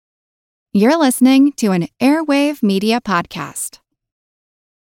You're listening to an Airwave Media Podcast.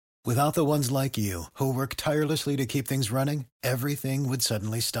 Without the ones like you, who work tirelessly to keep things running, everything would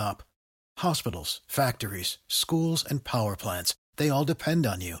suddenly stop. Hospitals, factories, schools, and power plants, they all depend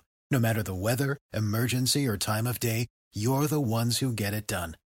on you. No matter the weather, emergency, or time of day, you're the ones who get it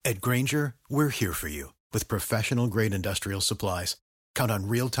done. At Grainger, we're here for you with professional-grade industrial supplies. Count on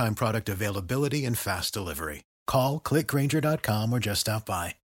real-time product availability and fast delivery. Call, clickgrainger.com, or just stop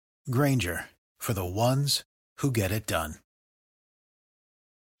by. Grainger, for the ones who get it done.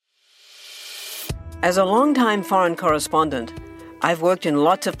 As a longtime foreign correspondent, I've worked in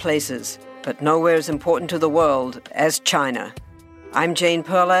lots of places, but nowhere as important to the world as China. I'm Jane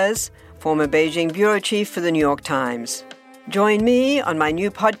Perlez, former Beijing bureau chief for the New York Times. Join me on my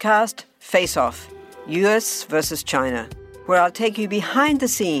new podcast, Face Off, U.S. versus China, where I'll take you behind the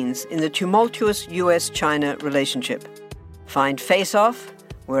scenes in the tumultuous U.S.-China relationship. Find Face Off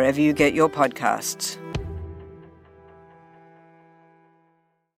wherever you get your podcasts.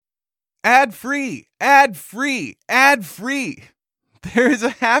 Ad-free, ad-free, ad-free. There is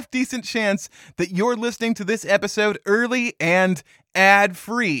a half-decent chance that you're listening to this episode early and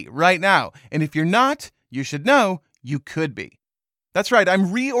ad-free right now. And if you're not, you should know you could be. That's right,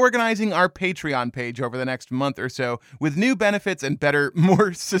 I'm reorganizing our Patreon page over the next month or so with new benefits and better,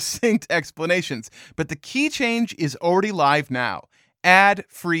 more succinct explanations. But the key change is already live now.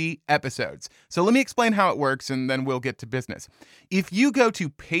 Ad-free episodes. So let me explain how it works and then we'll get to business. If you go to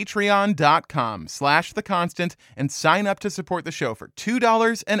patreon.com/theconstant and sign up to support the show for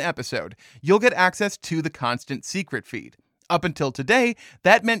 $2 an episode, you'll get access to the Constant secret feed. Up until today,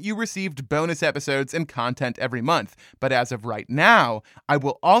 that meant you received bonus episodes and content every month. But as of right now, I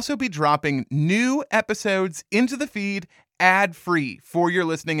will also be dropping new episodes into the feed ad-free for your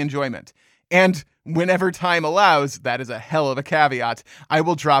listening enjoyment. And whenever time allows, that is a hell of a caveat, I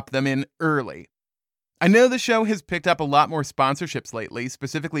will drop them in early. I know the show has picked up a lot more sponsorships lately,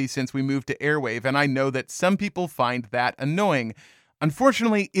 specifically since we moved to Airwave, and I know that some people find that annoying.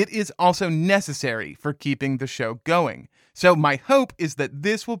 Unfortunately, it is also necessary for keeping the show going. So my hope is that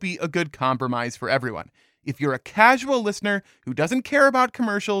this will be a good compromise for everyone. If you're a casual listener who doesn't care about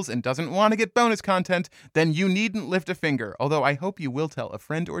commercials and doesn't want to get bonus content, then you needn't lift a finger, although I hope you will tell a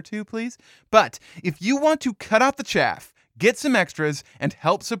friend or two, please. But if you want to cut out the chaff, get some extras, and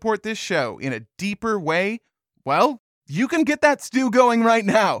help support this show in a deeper way, well, you can get that stew going right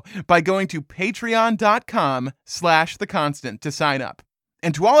now by going to patreon.com/theconstant to sign up.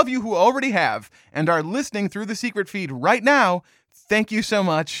 And to all of you who already have and are listening through the secret feed right now, thank you so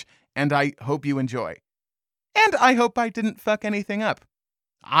much, and I hope you enjoy. And I hope I didn't fuck anything up.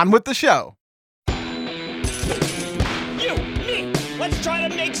 On with the show. You, me, let's try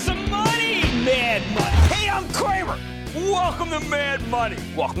to make some money, Mad Money. Hey, I'm Kramer. Welcome to Mad Money.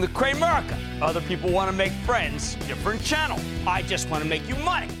 Welcome to Kramerica. Other people want to make friends, different channel. I just want to make you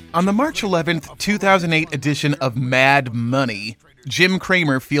money. On the March 11th, 2008 edition of Mad Money, Jim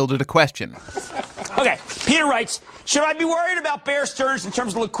Cramer fielded a question. Okay, Peter writes, should I be worried about Bear Stearns in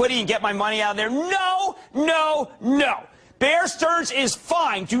terms of liquidity and get my money out of there? No, no, no. Bear Stearns is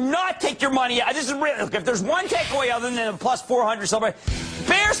fine. Do not take your money out. This is real. Look, if there's one takeaway other than a plus 400 somewhere,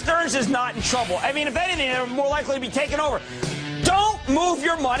 Bear Stearns is not in trouble. I mean, if anything, they're more likely to be taken over. Don't move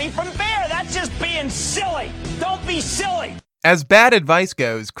your money from Bear. That's just being silly. Don't be silly. As bad advice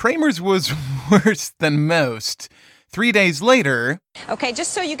goes, Cramer's was worse than most. 3 days later... Okay,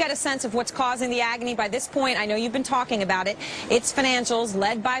 just so you get a sense of what's causing the agony by this point, I know you've been talking about it. It's financials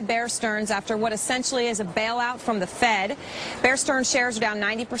led by Bear Stearns after what essentially is a bailout from the Fed. Bear Stearns shares are down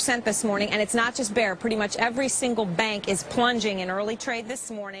 90% this morning, and it's not just Bear. Pretty much every single bank is plunging in early trade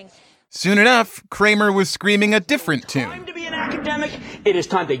this morning. Soon enough, Cramer was screaming a different tune. Time to be an academic. It is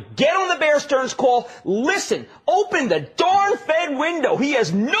time to get on the Bear Stearns call. Listen, open the darn Fed window. He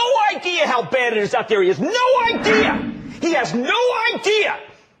has no idea how bad it is out there. He has no idea. He has no idea.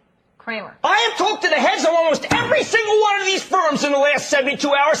 Kramer. I have talked to the heads of almost every single one of these firms in the last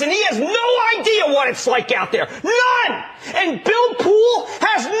 72 hours, and he has no idea what it's like out there. None! And Bill Poole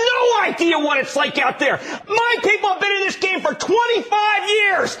has no idea what it's like out there. My people have been in this game for 25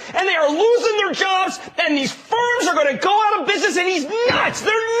 years, and they are losing their jobs, and these firms are going to go out of business, and he's nuts!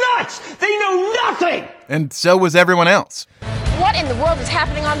 They're nuts! They know nothing! And so was everyone else. What in the world is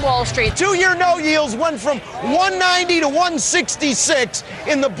happening on Wall Street? 2-year no yields went from 190 to 166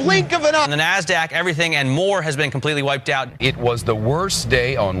 in the blink of an eye. On the NASDAQ, everything and more has been completely wiped out. It was the worst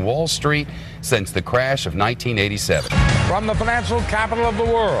day on Wall Street since the crash of 1987. From the financial capital of the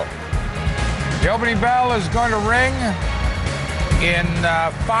world, the opening bell is going to ring in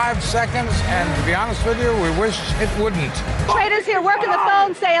 5 seconds, and to be honest with you, we wish it wouldn't. Traders here working the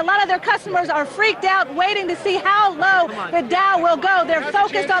phone say a lot of their customers are freaked out, waiting to see how low the Dow will go. They're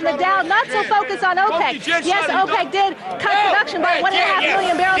focused on the Dow, not so focused on OPEC. Yes, OPEC did cut production by 1.5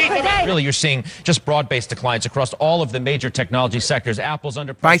 million barrels per day. Really, you're seeing just broad-based declines across all of the major technology sectors. Apple's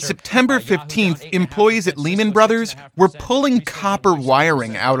under pressure. By September 15th, employees at Lehman Brothers were pulling copper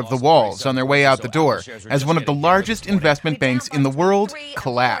wiring out of the walls on their way out the door as one of the largest investment banks in the world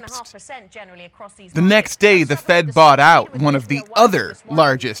collapsed. The next day, the Fed bought out one of the other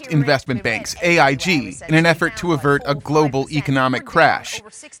largest investment banks, AIG, in an effort to avert a global economic crash.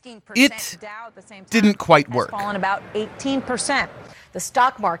 It didn't quite work. Fallen about 18%. The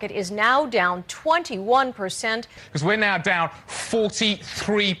stock market is now down 21%. Because we're now down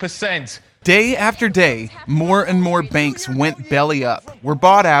 43%. Day after day, more and more banks went belly up, were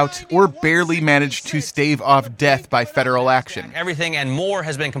bought out, or barely managed to stave off death by federal action. Everything and more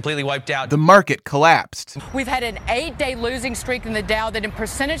has been completely wiped out. The market collapsed. We've had an 8-day losing streak in the Dow that in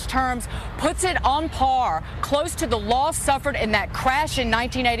percentage terms puts it on par, close to the loss suffered in that crash in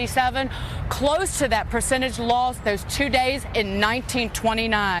 1987, close to that percentage loss those 2 days in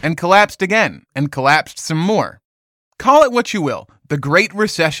 1929. And collapsed again, and collapsed some more. Call it what you will. The Great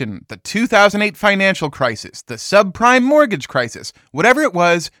Recession, the 2008 financial crisis, the subprime mortgage crisis, whatever it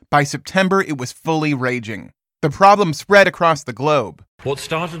was, by September it was fully raging. The problem spread across the globe. What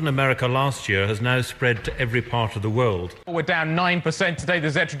started in America last year has now spread to every part of the world. We're down 9% today. The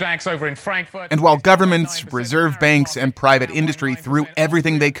Zetrodax over in Frankfurt. And while governments, reserve banks, and private industry threw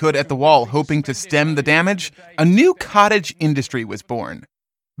everything they could at the wall hoping to stem the damage, a new cottage industry was born.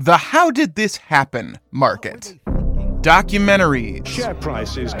 The How Did This Happen market. Documentaries, share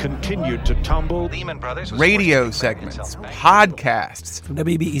prices continued to tumble. Lehman Brothers, radio segments, podcasts. From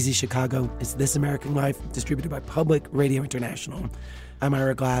WBEZ Chicago, it's This American Life, distributed by Public Radio International. I'm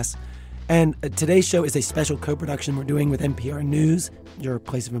Ira Glass, and today's show is a special co-production we're doing with NPR News, your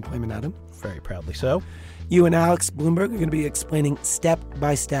place of employment, Adam. Very proudly so. You and Alex Bloomberg are going to be explaining step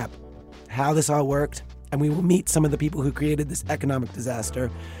by step how this all worked, and we will meet some of the people who created this economic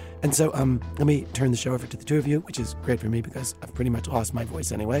disaster. And so let me turn the show over to the two of you, which is great for me because I've pretty much lost my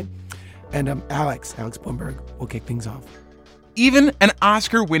voice anyway. And Alex Bloomberg will kick things off. Even an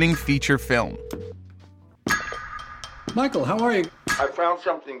Oscar-winning feature film. Michael, how are you? I found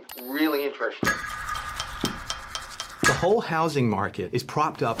something really interesting. The whole housing market is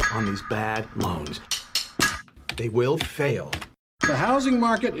propped up on these bad loans. They will fail. The housing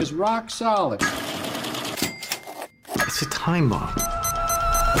market is rock solid. It's a time bomb.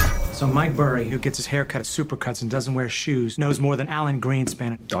 So Mike Burry, who gets his hair cut at Supercuts and doesn't wear shoes, knows more than Alan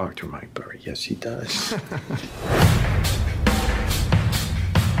Greenspan. Dr. Mike Burry, yes, he does.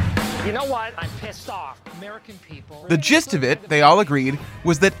 You know what? I'm pissed off. American people. The gist of it, they all agreed,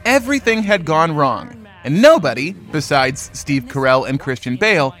 was that everything had gone wrong, and nobody, besides Steve Carell and Christian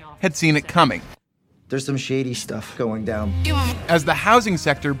Bale, had seen it coming. There's some shady stuff going down. As the housing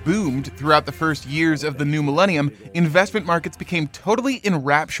sector boomed throughout the first years of the new millennium, investment markets became totally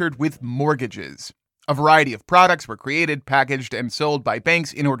enraptured with mortgages. A variety of products were created, packaged, and sold by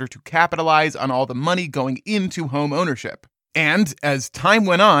banks in order to capitalize on all the money going into home ownership. And as time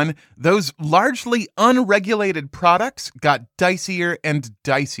went on, those largely unregulated products got dicier and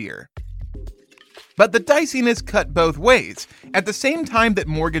dicier. But the diciness cut both ways. At the same time that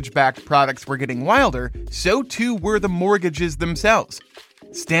mortgage-backed products were getting wilder, so too were the mortgages themselves.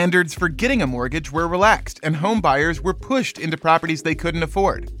 Standards for getting a mortgage were relaxed, and home buyers were pushed into properties they couldn't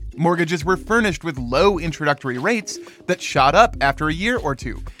afford. Mortgages were furnished with low introductory rates that shot up after a year or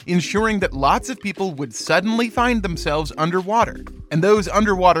two, ensuring that lots of people would suddenly find themselves underwater. And those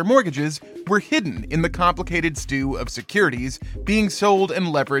underwater mortgages were hidden in the complicated stew of securities being sold and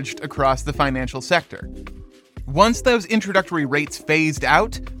leveraged across the financial sector. Once those introductory rates phased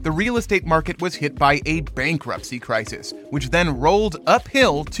out, the real estate market was hit by a bankruptcy crisis, which then rolled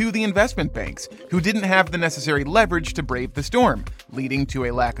uphill to the investment banks, who didn't have the necessary leverage to brave the storm, leading to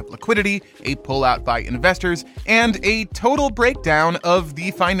a lack of liquidity, a pullout by investors, and a total breakdown of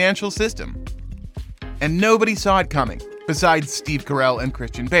the financial system. And nobody saw it coming, besides Steve Carell and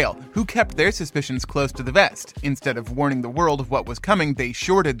Christian Bale, who kept their suspicions close to the vest. Instead of warning the world of what was coming, they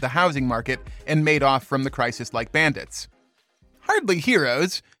shorted the housing market and made off from the crisis like bandits. Hardly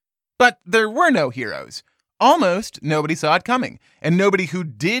heroes, but there were no heroes. Almost nobody saw it coming, and nobody who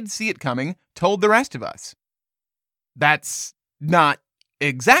did see it coming told the rest of us. That's not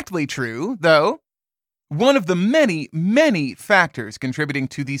exactly true, though. One of the many, many factors contributing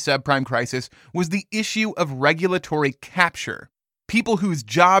to the subprime crisis was the issue of regulatory capture. People whose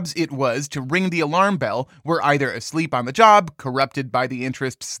jobs it was to ring the alarm bell were either asleep on the job, corrupted by the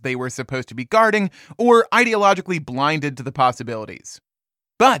interests they were supposed to be guarding, or ideologically blinded to the possibilities.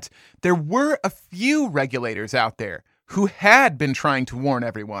 But there were a few regulators out there who had been trying to warn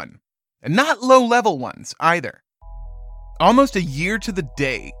everyone. And not low-level ones, either. Almost a year to the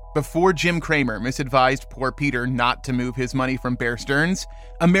day before Jim Cramer misadvised poor Peter not to move his money from Bear Stearns,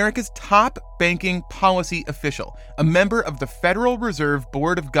 America's top banking policy official, a member of the Federal Reserve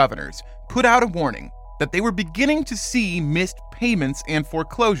Board of Governors, put out a warning that they were beginning to see missed payments and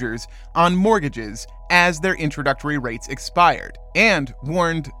foreclosures on mortgages as their introductory rates expired, and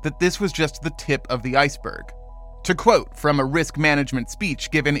warned that this was just the tip of the iceberg. To quote from a risk management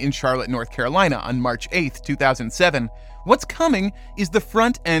speech given in Charlotte, North Carolina on March 8, 2007, "What's coming is the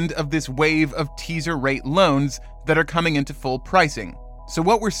front end of this wave of teaser rate loans that are coming into full pricing. So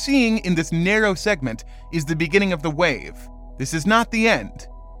what we're seeing in this narrow segment is the beginning of the wave. This is not the end.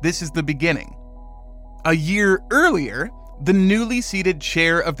 This is the beginning." A year earlier, the newly seated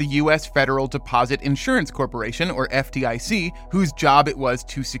chair of the U.S. Federal Deposit Insurance Corporation, or FDIC, whose job it was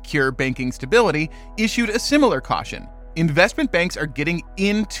to secure banking stability, issued a similar caution. Investment banks are getting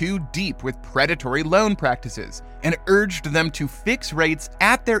in too deep with predatory loan practices, and urged them to fix rates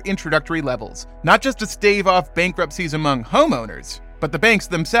at their introductory levels, not just to stave off bankruptcies among homeowners, but the banks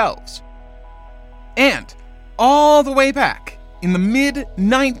themselves. And all the way back in the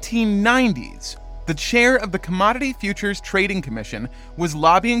mid-1990s, the chair of the Commodity Futures Trading Commission was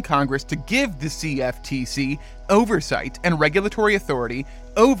lobbying Congress to give the CFTC oversight and regulatory authority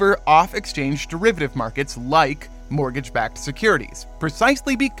over off-exchange derivative markets like mortgage-backed securities,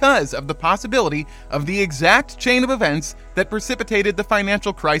 precisely because of the possibility of the exact chain of events that precipitated the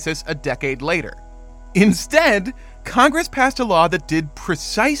financial crisis a decade later. Instead, Congress passed a law that did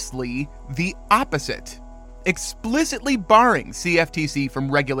precisely the opposite, explicitly barring CFTC from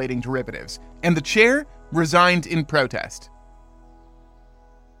regulating derivatives, and the chair resigned in protest.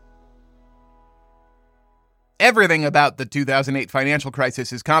 Everything about the 2008 financial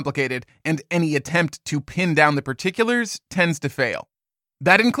crisis is complicated, and any attempt to pin down the particulars tends to fail.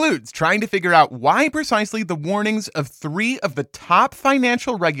 That includes trying to figure out why precisely the warnings of 3 of the top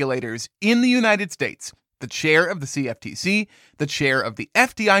financial regulators in the United States, the chair of the CFTC, the chair of the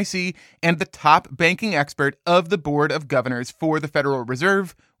FDIC, and the top banking expert of the Board of Governors for the Federal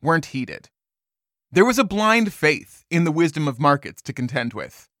Reserve, weren't heeded. There was a blind faith in the wisdom of markets to contend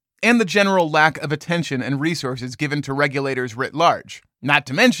with, and the general lack of attention and resources given to regulators writ large. Not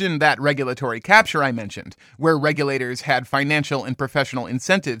to mention that regulatory capture I mentioned, where regulators had financial and professional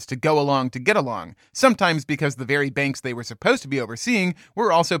incentives to go along to get along, sometimes because the very banks they were supposed to be overseeing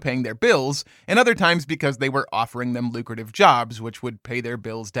were also paying their bills, and other times because they were offering them lucrative jobs which would pay their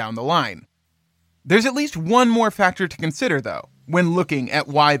bills down the line. There's at least one more factor to consider, though, when looking at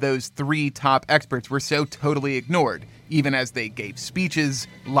why those 3 top experts were so totally ignored, even as they gave speeches,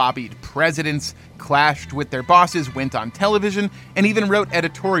 lobbied presidents, clashed with their bosses, went on television, and even wrote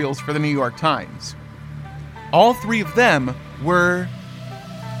editorials for the New York Times. All 3 of them were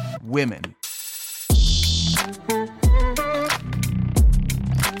women.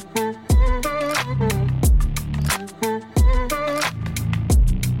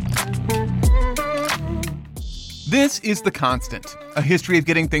 This is The Constant, a history of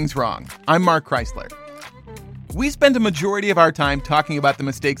getting things wrong. I'm Mark Chrysler. We spend a majority of our time talking about the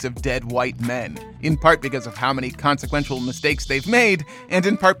mistakes of dead white men, in part because of how many consequential mistakes they've made, and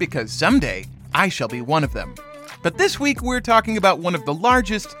in part because someday I shall be one of them. But this week we're talking about one of the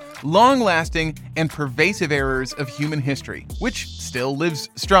largest, long-lasting, and pervasive errors of human history, which still lives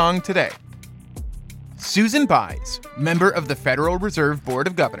strong today. Susan Byes, member of the Federal Reserve Board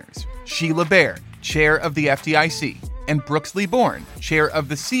of Governors, Sheila Bair, chair of the FDIC, and Brooksley Born, chair of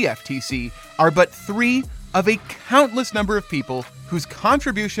the CFTC, are but 3 of a countless number of people whose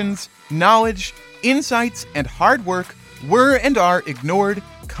contributions, knowledge, insights, and hard work were and are ignored,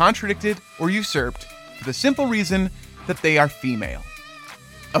 contradicted, or usurped for the simple reason that they are female.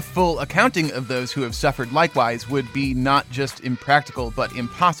 A full accounting of those who have suffered likewise would be not just impractical but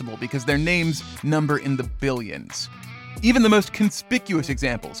impossible because their names number in the billions. Even the most conspicuous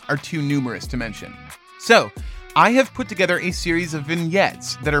examples are too numerous to mention. So, I have put together a series of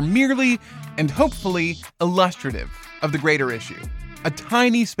vignettes that are merely, and hopefully, illustrative of the greater issue. A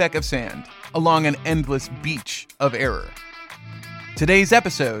tiny speck of sand along an endless beach of error. Today's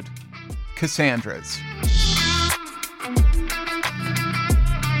episode, Cassandras.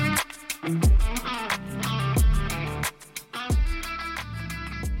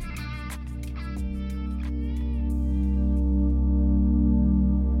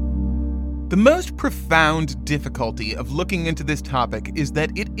 The most profound difficulty of looking into this topic is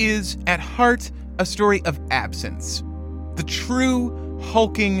that it is, at heart, a story of absence. The true,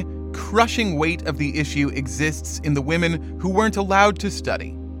 hulking, crushing weight of the issue exists in the women who weren't allowed to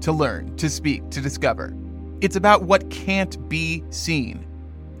study, to learn, to speak, to discover. It's about what can't be seen.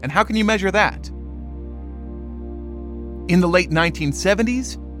 And how can you measure that? In the late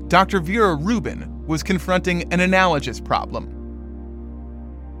 1970s, Dr. Vera Rubin was confronting an analogous problem.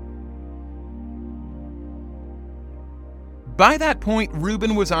 By that point,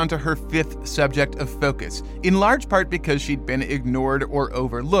 Rubin was onto her fifth subject of focus, in large part because she'd been ignored or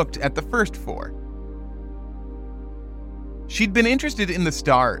overlooked at the first four. She'd been interested in the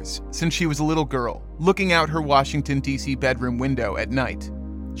stars since she was a little girl, looking out her Washington, D.C. bedroom window at night.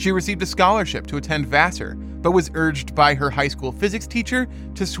 She received a scholarship to attend Vassar, but was urged by her high school physics teacher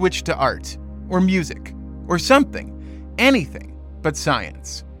to switch to art, or music, or something, anything but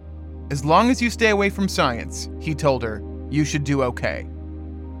science. As long as you stay away from science, he told her, you should do okay.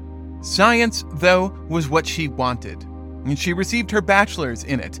 Science, though, was what she wanted, and she received her bachelor's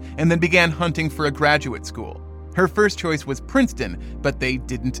in it and then began hunting for a graduate school. Her first choice was Princeton, but they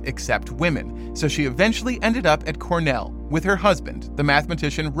didn't accept women, so she eventually ended up at Cornell with her husband, the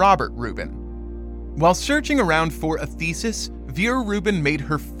mathematician Robert Rubin. While searching around for a thesis, Vera Rubin made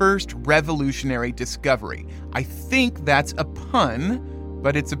her first revolutionary discovery. I think that's a pun,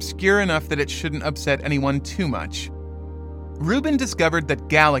 but it's obscure enough that it shouldn't upset anyone too much. Rubin discovered that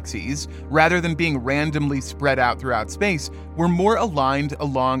galaxies, rather than being randomly spread out throughout space, were more aligned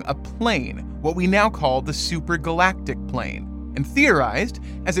along a plane, what we now call the supergalactic plane, and theorized,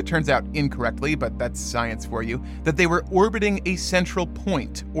 as it turns out incorrectly, but that's science for you, that they were orbiting a central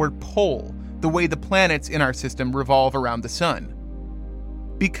point, or pole, the way the planets in our system revolve around the sun.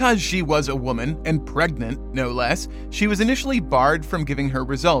 Because she was a woman, and pregnant, no less, she was initially barred from giving her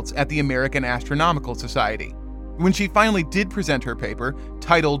results at the American Astronomical Society. When she finally did present her paper,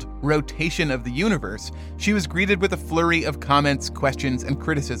 titled Rotation of the Universe, she was greeted with a flurry of comments, questions, and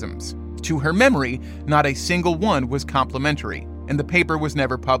criticisms. To her memory, not a single one was complimentary, and the paper was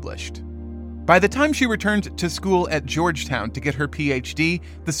never published. By the time she returned to school at Georgetown to get her PhD,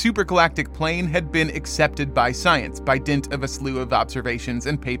 the supergalactic plane had been accepted by science by dint of a slew of observations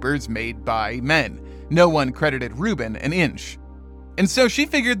and papers made by men. No one credited Rubin an inch. And so she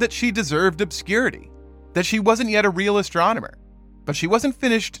figured that she deserved obscurity, that she wasn't yet a real astronomer, but she wasn't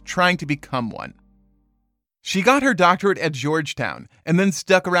finished trying to become one. She got her doctorate at Georgetown and then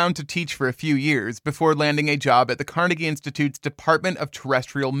stuck around to teach for a few years before landing a job at the Carnegie Institute's Department of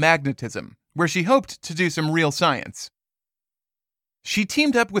Terrestrial Magnetism, where she hoped to do some real science. She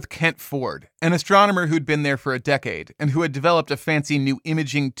teamed up with Kent Ford, an astronomer who'd been there for a decade and who had developed a fancy new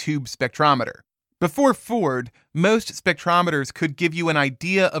imaging tube spectrometer. Before Ford, most spectrometers could give you an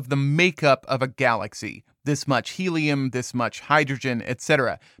idea of the makeup of a galaxy. This much helium, this much hydrogen,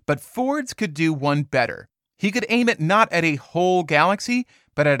 etc. But Ford's could do one better. He could aim it not at a whole galaxy,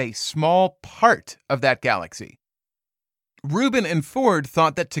 but at a small part of that galaxy. Rubin and Ford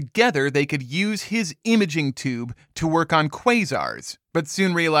thought that together they could use his imaging tube to work on quasars, but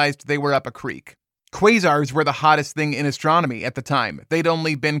soon realized they were up a creek. Quasars were the hottest thing in astronomy at the time. They'd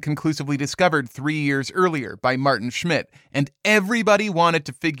only been conclusively discovered 3 years earlier by Martin Schmidt, and everybody wanted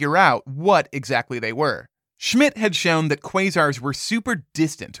to figure out what exactly they were. Schmidt had shown that quasars were super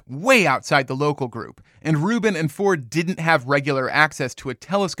distant, way outside the local group, and Rubin and Ford didn't have regular access to a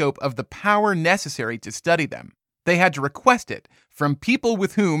telescope of the power necessary to study them. They had to request it from people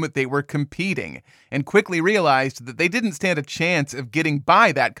with whom they were competing, and quickly realized that they didn't stand a chance of getting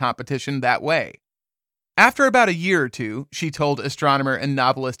by that competition that way. After about a year or two, she told astronomer and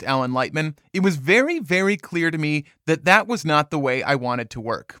novelist Alan Lightman, it was very, very clear to me that that was not the way I wanted to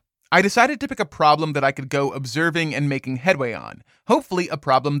work. I decided to pick a problem that I could go observing and making headway on. Hopefully a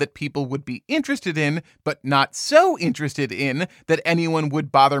problem that people would be interested in, but not so interested in that anyone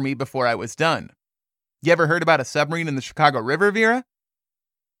would bother me before I was done. You ever heard about a submarine in the Chicago River, Vera?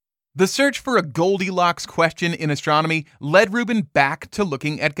 The search for a Goldilocks question in astronomy led Rubin back to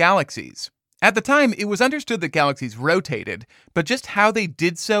looking at galaxies. At the time, it was understood that galaxies rotated, but just how they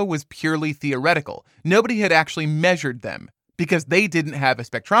did so was purely theoretical. Nobody had actually measured them, because they didn't have a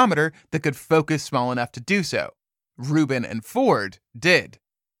spectrometer that could focus small enough to do so. Rubin and Ford did.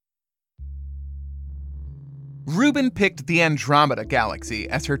 Rubin picked the Andromeda galaxy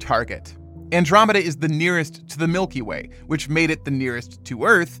as her target. Andromeda is the nearest to the Milky Way, which made it the nearest to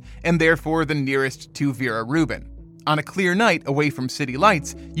Earth, and therefore the nearest to Vera Rubin. On a clear night away from city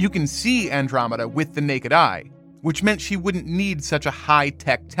lights, you can see Andromeda with the naked eye, which meant she wouldn't need such a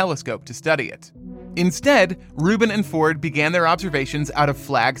high-tech telescope to study it. Instead, Rubin and Ford began their observations out of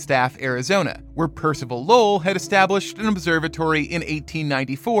Flagstaff, Arizona, where Percival Lowell had established an observatory in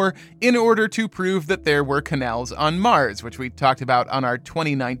 1894 in order to prove that there were canals on Mars, which we talked about on our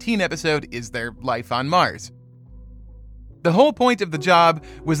 2019 episode, Is There Life on Mars? The whole point of the job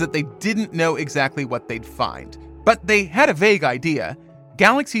was that they didn't know exactly what they'd find, but they had a vague idea.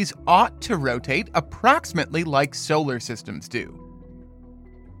 Galaxies ought to rotate approximately like solar systems do.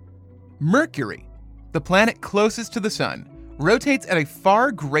 Mercury, the planet closest to the Sun, rotates at a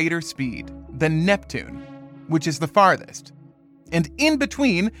far greater speed than Neptune, which is the farthest. And in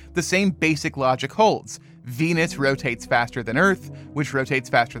between, the same basic logic holds. Venus rotates faster than Earth, which rotates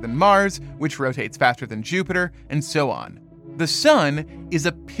faster than Mars, which rotates faster than Jupiter, and so on. The Sun is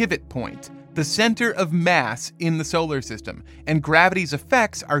a pivot point, the center of mass in the solar system, and gravity's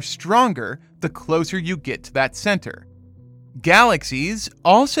effects are stronger the closer you get to that center. Galaxies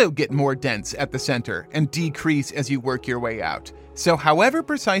also get more dense at the center and decrease as you work your way out. So however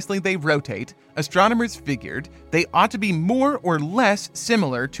precisely they rotate, astronomers figured they ought to be more or less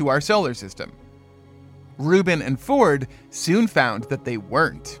similar to our solar system. Rubin and Ford soon found that they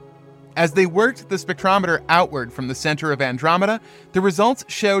weren't. As they worked the spectrometer outward from the center of Andromeda, the results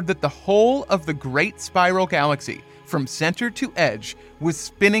showed that the whole of the Great Spiral Galaxy, from center to edge, was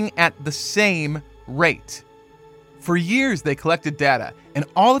spinning at the same rate. For years, they collected data, and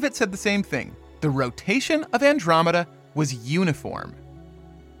all of it said the same thing. The rotation of Andromeda was uniform.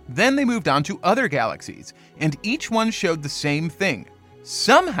 Then they moved on to other galaxies, and each one showed the same thing.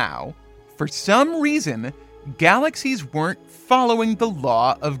 Somehow, for some reason, galaxies weren't following the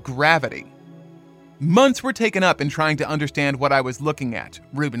law of gravity. Months were taken up in trying to understand what I was looking at,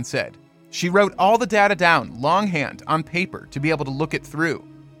 Rubin said. She wrote all the data down, longhand, on paper, to be able to look it through.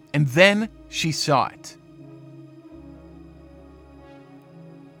 And then she saw it.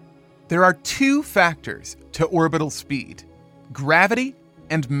 There are two factors to orbital speed: gravity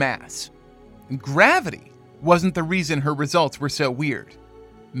and mass. Gravity wasn't the reason her results were so weird.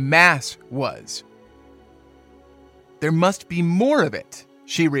 Mass was. There must be more of it,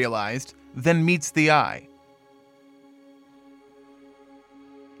 she realized, than meets the eye.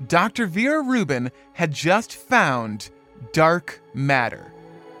 Dr. Vera Rubin had just found dark matter.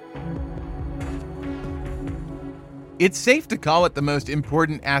 It's safe to call it the most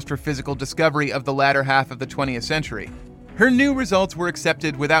important astrophysical discovery of the latter half of the 20th century. Her new results were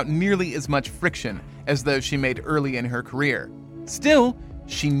accepted without nearly as much friction as those she made early in her career. Still,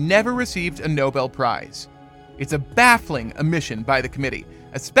 she never received a Nobel Prize. It's a baffling omission by the committee,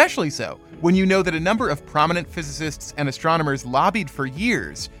 especially so when you know that a number of prominent physicists and astronomers lobbied for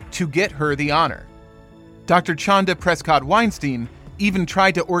years to get her the honor. Dr. Chanda Prescott-Weinstein even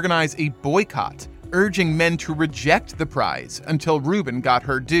tried to organize a boycott, urging men to reject the prize until Rubin got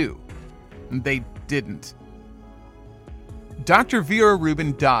her due. They didn't. Dr. Vera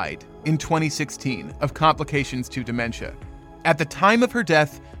Rubin died in 2016 of complications to dementia. At the time of her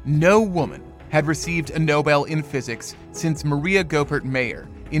death, no woman had received a Nobel in physics since Maria Goeppert-Mayer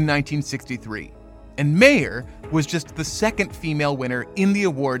in 1963. And Mayer was just the second female winner in the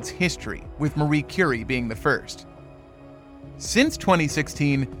award's history, with Marie Curie being the first. Since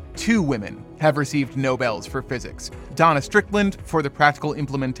 2016, 2 women have received Nobels for physics. Donna Strickland for the practical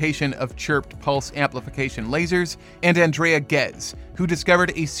implementation of chirped pulse amplification lasers, and Andrea Ghez, who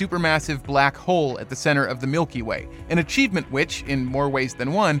discovered a supermassive black hole at the center of the Milky Way, an achievement which, in more ways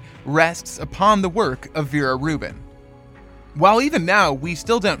than one, rests upon the work of Vera Rubin. While even now we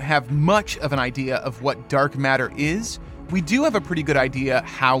still don't have much of an idea of what dark matter is, we do have a pretty good idea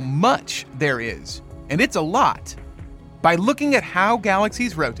how much there is, and it's a lot. By looking at how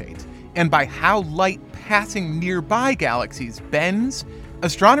galaxies rotate, and by how light passing nearby galaxies bends,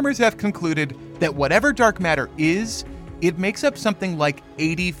 astronomers have concluded that whatever dark matter is, it makes up something like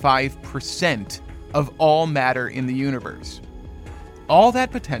 85% of all matter in the universe. All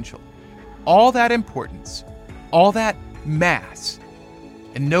that potential, all that importance, all that mass,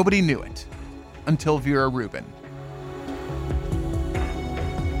 and nobody knew it until Vera Rubin.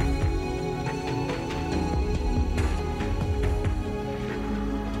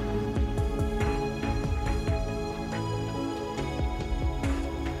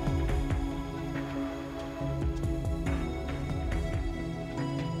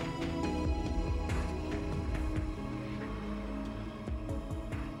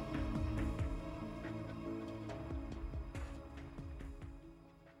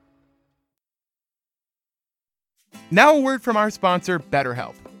 Now a word from our sponsor,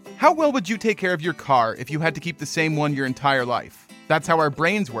 BetterHelp. How well would you take care of your car if you had to keep the same one your entire life? That's how our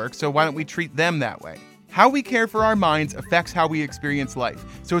brains work, so why don't we treat them that way? How we care for our minds affects how we experience life,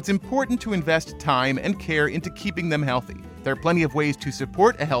 so it's important to invest time and care into keeping them healthy. There are plenty of ways to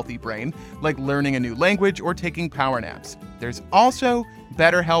support a healthy brain, like learning a new language or taking power naps. There's also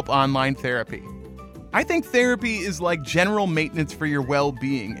BetterHelp Online Therapy. I think therapy is like general maintenance for your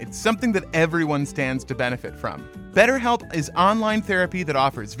well-being. It's something that everyone stands to benefit from. BetterHelp is online therapy that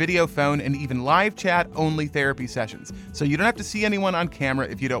offers video, phone, and even live chat-only therapy sessions, so you don't have to see anyone on camera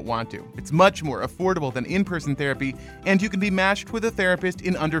if you don't want to. It's much more affordable than in-person therapy, and you can be matched with a therapist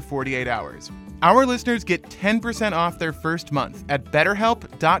in under 48 hours. Our listeners get 10% off their first month at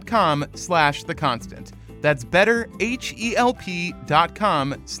betterhelp.com/theconstant. That's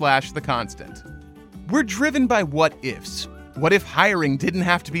betterhelp.com/theconstant. We're driven by what-ifs. What if hiring didn't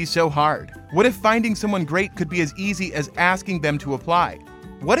have to be so hard? What if finding someone great could be as easy as asking them to apply?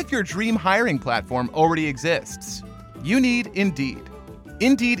 What if your dream hiring platform already exists? You need Indeed.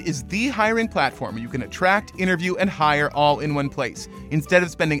 Indeed is the hiring platform where you can attract, interview, and hire all in one place. Instead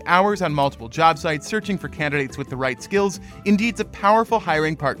of spending hours on multiple job sites searching for candidates with the right skills, Indeed's a powerful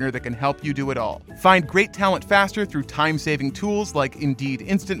hiring partner that can help you do it all. Find great talent faster through time-saving tools like Indeed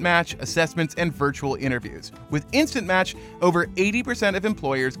Instant Match, assessments, and virtual interviews. With Instant Match, over 80% of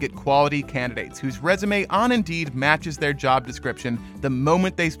employers get quality candidates whose resume on Indeed matches their job description the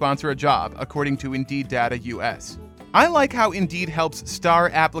moment they sponsor a job, according to Indeed Data US. I like how Indeed helps star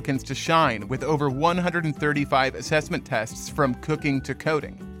applicants to shine with over 135 assessment tests from cooking to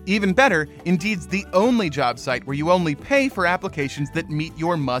coding. Even better, Indeed's the only job site where you only pay for applications that meet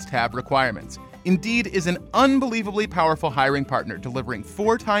your must-have requirements. Indeed is an unbelievably powerful hiring partner, delivering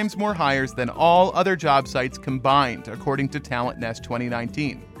 4 times more hires than all other job sites combined, according to Talent Nest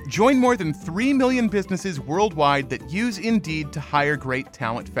 2019. Join more than 3 million businesses worldwide that use Indeed to hire great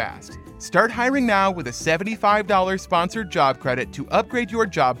talent fast. Start hiring now with a $75 sponsored job credit to upgrade your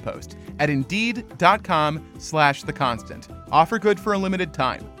job post at Indeed.com/theconstant. Offer good for a limited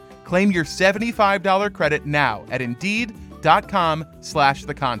time. Claim your $75 credit now at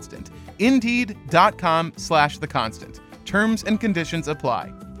Indeed.com/theconstant. Indeed.com/theconstant. Terms and conditions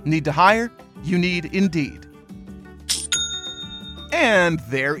apply. Need to hire? You need Indeed. And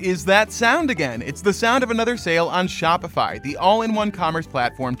there is that sound again. It's the sound of another sale on Shopify, the all-in-one commerce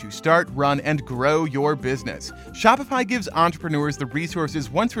platform to start, run, and grow your business. Shopify gives entrepreneurs the resources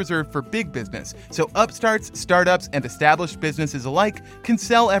once reserved for big business, so upstarts, startups, and established businesses alike can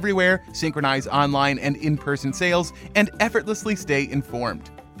sell everywhere, synchronize online and in-person sales, and effortlessly stay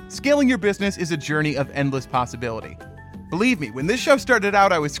informed. Scaling your business is a journey of endless possibility. Believe me, when this show started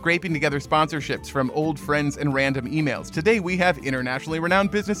out, I was scraping together sponsorships from old friends and random emails. Today, we have internationally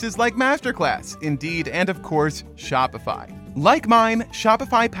renowned businesses like Masterclass, Indeed, and of course, Shopify. Like mine,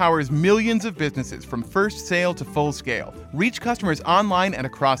 Shopify powers millions of businesses from first sale to full scale. Reach customers online and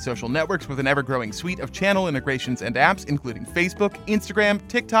across social networks with an ever-growing suite of channel integrations and apps, including Facebook, Instagram,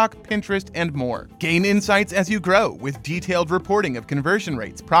 TikTok, Pinterest, and more. Gain insights as you grow with detailed reporting of conversion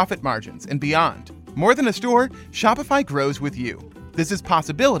rates, profit margins, and beyond. More than a store, Shopify grows with you. This is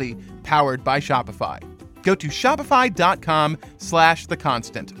possibility powered by Shopify. Go to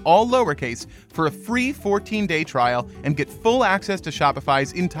shopify.com/theconstant, all lowercase, for a free 14-day trial and get full access to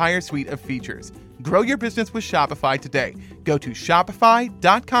Shopify's entire suite of features. Grow your business with Shopify today. Go to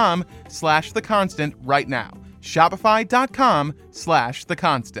shopify.com/theconstant right now.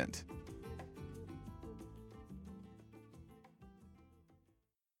 Shopify.com/theconstant.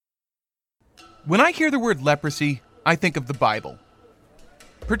 When I hear the word leprosy, I think of the Bible,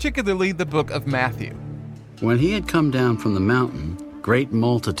 particularly the book of Matthew. When he had come down from the mountain, great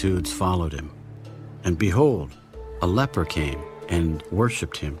multitudes followed him. And behold, a leper came and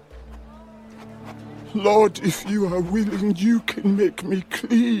worshipped him. Lord, if you are willing, you can make me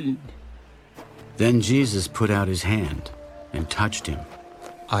clean. Then Jesus put out his hand and touched him.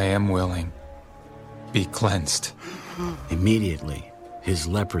 I am willing. Be cleansed. Immediately, his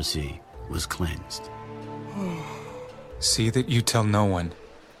leprosy was cleansed. See that you tell no one,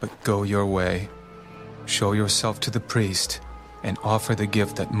 but go your way. Show yourself to the priest and offer the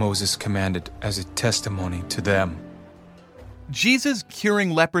gift that Moses commanded as a testimony to them. Jesus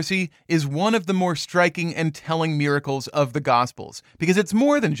curing leprosy is one of the more striking and telling miracles of the Gospels, because it's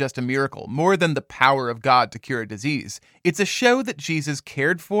more than just a miracle, more than the power of God to cure a disease. It's a show that Jesus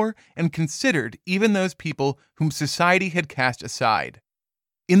cared for and considered even those people whom society had cast aside.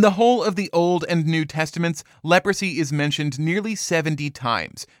 In the whole of the Old and New Testaments, leprosy is mentioned nearly 70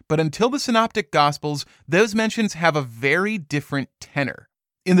 times, but until the Synoptic Gospels, those mentions have a very different tenor.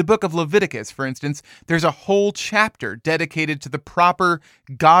 In the book of Leviticus, for instance, there's a whole chapter dedicated to the proper,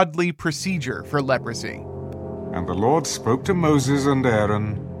 godly procedure for leprosy. And the Lord spoke to Moses and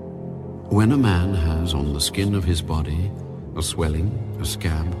Aaron, When a man has on the skin of his body a swelling, a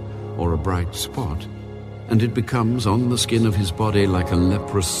scab, or a bright spot, and it becomes on the skin of his body like a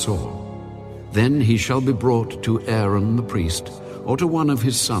leprous sore, then he shall be brought to Aaron the priest, or to one of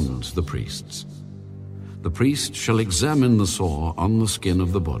his sons the priests. The priest shall examine the sore on the skin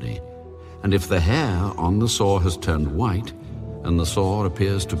of the body, and if the hair on the sore has turned white, and the sore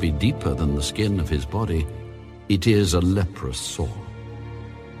appears to be deeper than the skin of his body, it is a leprous sore.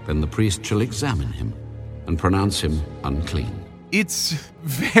 Then the priest shall examine him and pronounce him unclean. It's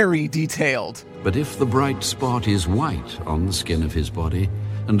very detailed. But if the bright spot is white on the skin of his body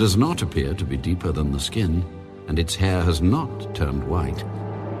and does not appear to be deeper than the skin, and its hair has not turned white,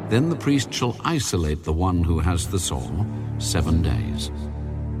 then the priest shall isolate the one who has the sore 7 days.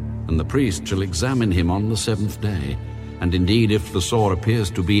 And the priest shall examine him on the 7th day, and indeed if the sore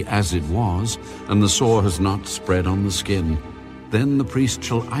appears to be as it was, and the sore has not spread on the skin, then the priest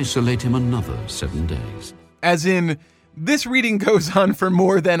shall isolate him another 7 days. As in, this reading goes on for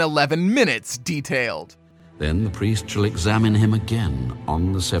more than 11 minutes detailed. Then the priest shall examine him again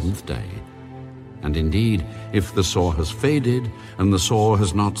on the 7th day. And indeed, if the sore has faded, and the sore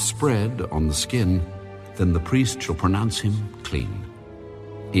has not spread on the skin, then the priest shall pronounce him clean.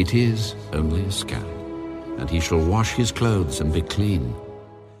 It is only a scab, and he shall wash his clothes and be clean.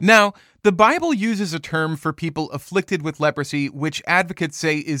 Now, the Bible uses a term for people afflicted with leprosy, which advocates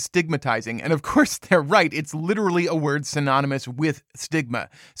say is stigmatizing. And of course, they're right. It's literally a word synonymous with stigma.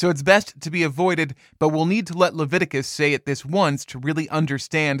 So it's best to be avoided, but we'll need to let Leviticus say it this once to really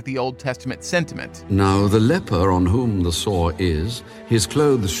understand the Old Testament sentiment. Now the leper on whom the sore is, his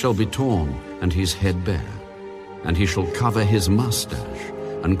clothes shall be torn, and his head bare. And he shall cover his mustache,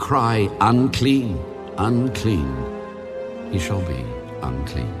 and cry, unclean, unclean. He shall be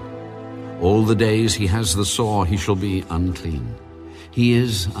unclean. All the days he has the sore, he shall be unclean. He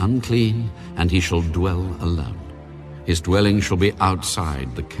is unclean, and he shall dwell alone. His dwelling shall be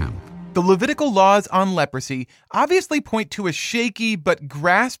outside the camp. The Levitical laws on leprosy obviously point to a shaky but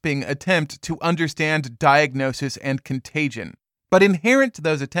grasping attempt to understand diagnosis and contagion. But inherent to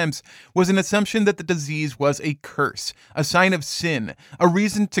those attempts was an assumption that the disease was a curse, a sign of sin, a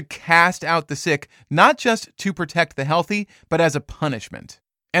reason to cast out the sick, not just to protect the healthy, but as a punishment.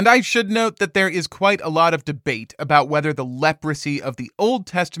 And I should note that there is quite a lot of debate about whether the leprosy of the Old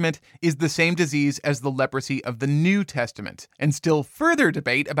Testament is the same disease as the leprosy of the New Testament, and still further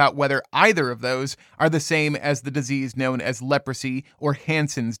debate about whether either of those are the same as the disease known as leprosy or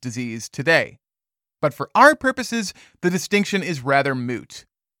Hansen's disease today. But for our purposes, the distinction is rather moot,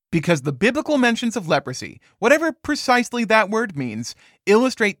 because the biblical mentions of leprosy, whatever precisely that word means,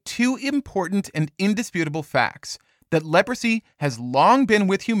 illustrate two important and indisputable facts: that leprosy has long been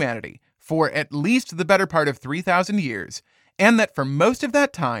with humanity for at least the better part of 3,000 years, and that for most of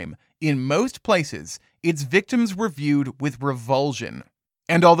that time, in most places, its victims were viewed with revulsion.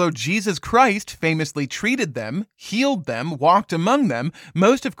 And although Jesus Christ famously treated them, healed them, walked among them,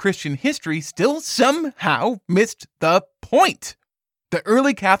 most of Christian history still somehow missed the point. The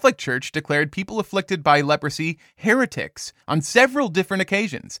early Catholic Church declared people afflicted by leprosy heretics on several different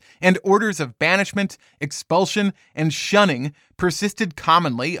occasions, and orders of banishment, expulsion, and shunning persisted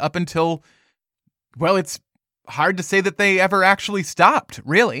commonly up until, well, it's hard to say that they ever actually stopped,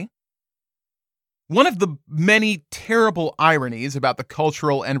 really. One of the many terrible ironies about the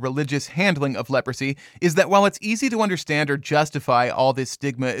cultural and religious handling of leprosy is that while it's easy to understand or justify all this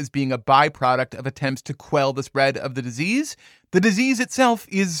stigma as being a byproduct of attempts to quell the spread of the disease itself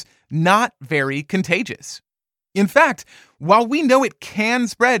is not very contagious. In fact, while we know it can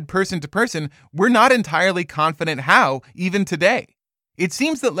spread person to person, we're not entirely confident how, even today. It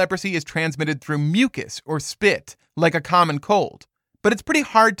seems that leprosy is transmitted through mucus or spit, like a common cold. But it's pretty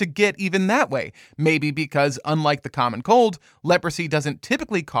hard to get even that way, maybe because, unlike the common cold, leprosy doesn't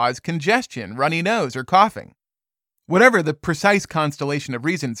typically cause congestion, runny nose, or coughing. Whatever the precise constellation of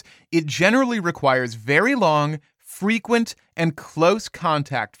reasons, it generally requires very long, frequent, and close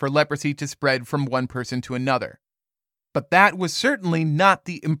contact for leprosy to spread from one person to another. But that was certainly not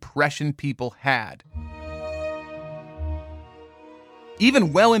the impression people had.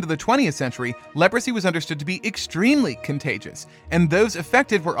 Even well into the 20th century, leprosy was understood to be extremely contagious, and those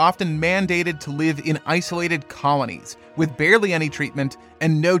affected were often mandated to live in isolated colonies, with barely any treatment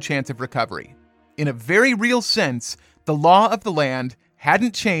and no chance of recovery. In a very real sense, the law of the land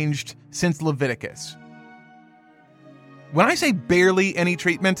hadn't changed since Leviticus. When I say barely any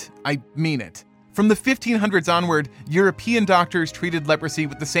treatment, I mean it. From the 1500s onward, European doctors treated leprosy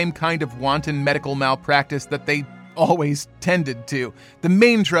with the same kind of wanton medical malpractice that they always tended to, the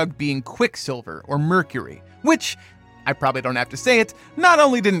main drug being quicksilver or mercury, which, I probably don't have to say it, not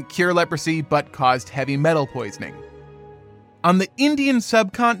only didn't cure leprosy, but caused heavy metal poisoning. On the Indian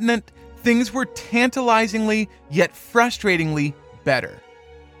subcontinent, things were tantalizingly, yet frustratingly, better.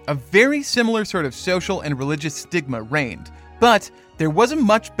 A very similar sort of social and religious stigma reigned, but there was a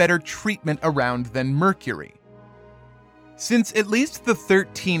much better treatment around than mercury. Since at least the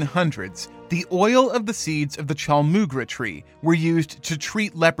 1300s, the oil of the seeds of the chalmugra tree were used to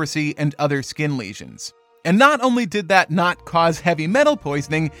treat leprosy and other skin lesions. And not only did that not cause heavy metal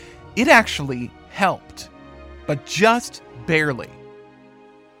poisoning, it actually helped. But just barely.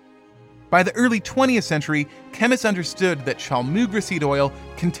 By the early 20th century, chemists understood that chalmugra seed oil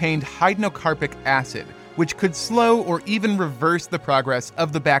contained hydrocarpic acid, which could slow or even reverse the progress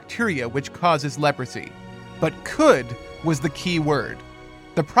of the bacteria which causes leprosy. But could was the key word.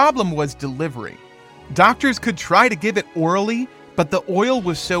 The problem was delivery. Doctors could try to give it orally, but the oil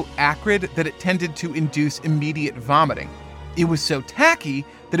was so acrid that it tended to induce immediate vomiting. It was so tacky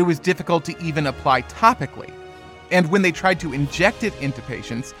that it was difficult to even apply topically. And when they tried to inject it into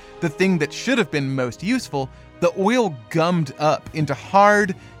patients, the thing that should have been most useful, the oil gummed up into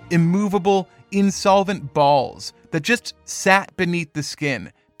hard, immovable, insolvent balls that just sat beneath the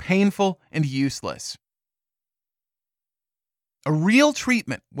skin, painful and useless. A real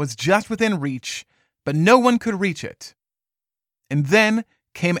treatment was just within reach, but no one could reach it. And then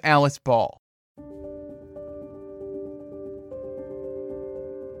came Alice Ball.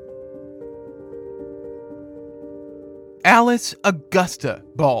 Alice Augusta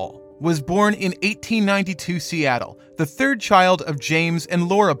Ball was born in 1892 Seattle, the third child of James and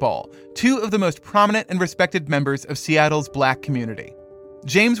Laura Ball, two of the most prominent and respected members of Seattle's black community.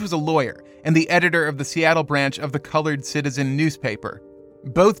 James was a lawyer and the editor of the Seattle branch of the Colored Citizen newspaper.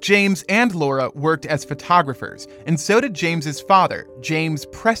 Both James and Laura worked as photographers, and so did James's father, James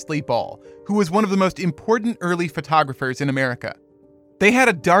Presley Ball, who was one of the most important early photographers in America. They had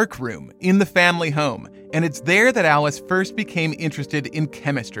a dark room in the family home, and it's there that Alice first became interested in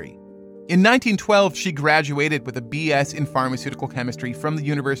chemistry. In 1912, she graduated with a BS in pharmaceutical chemistry from the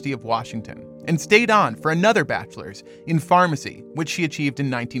University of Washington, and stayed on for another bachelor's in pharmacy, which she achieved in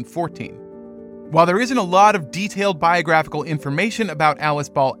 1914. While there isn't a lot of detailed biographical information about Alice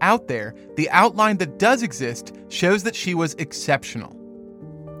Ball out there, the outline that does exist shows that she was exceptional.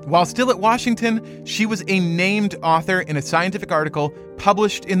 While still at Washington, she was a named author in a scientific article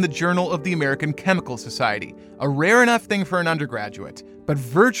published in the Journal of the American Chemical Society, a rare enough thing for an undergraduate, but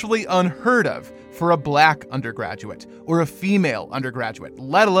virtually unheard of for a black undergraduate or a female undergraduate,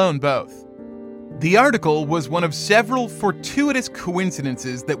 let alone both. The article was one of several fortuitous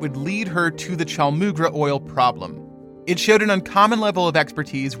coincidences that would lead her to the chalmugra oil problem. It showed an uncommon level of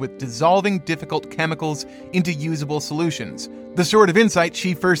expertise with dissolving difficult chemicals into usable solutions, the sort of insight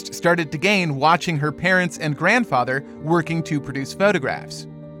she first started to gain watching her parents and grandfather working to produce photographs.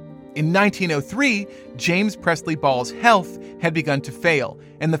 In 1903, James Presley Ball's health had begun to fail,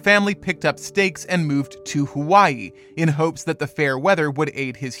 and the family picked up stakes and moved to Hawaii in hopes that the fair weather would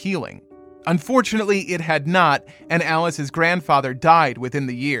aid his healing. Unfortunately, it had not, and Alice's grandfather died within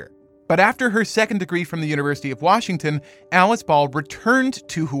the year. But after her second degree from the University of Washington, Alice Ball returned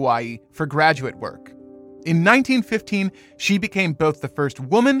to Hawaii for graduate work. In 1915, she became both the first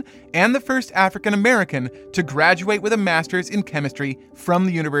woman and the first African American to graduate with a master's in chemistry from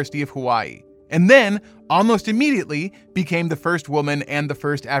the University of Hawaii, and then, almost immediately, became the first woman and the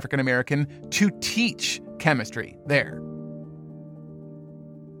first African American to teach chemistry there.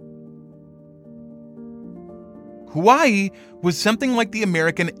 Hawaii was something like the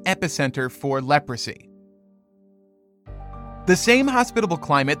American epicenter for leprosy. The same hospitable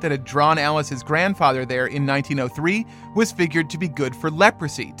climate that had drawn Alice's grandfather there in 1903 was figured to be good for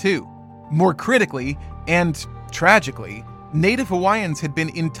leprosy, too. More critically, and tragically, Native Hawaiians had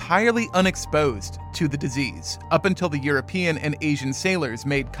been entirely unexposed to the disease up until the European and Asian sailors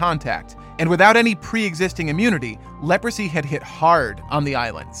made contact, and without any pre-existing immunity, leprosy had hit hard on the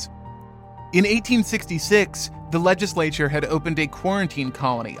islands. In 1866, the legislature had opened a quarantine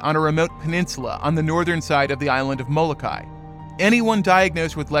colony on a remote peninsula on the northern side of the island of Molokai. Anyone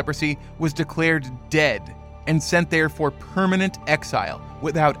diagnosed with leprosy was declared dead and sent there for permanent exile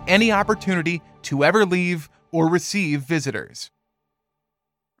without any opportunity to ever leave or receive visitors.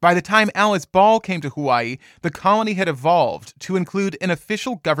 By the time Alice Ball came to Hawaii, the colony had evolved to include an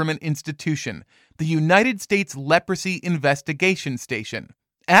official government institution, the United States Leprosy Investigation Station,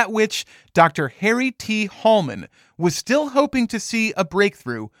 at which Dr. Harry T. Hallman was still hoping to see a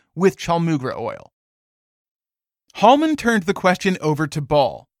breakthrough with chalmugra oil. Hallman turned the question over to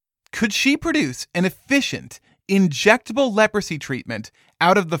Ball. Could she produce an efficient, injectable leprosy treatment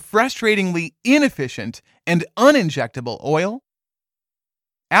out of the frustratingly inefficient and uninjectable oil?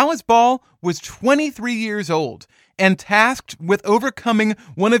 Alice Ball was 23 years old and tasked with overcoming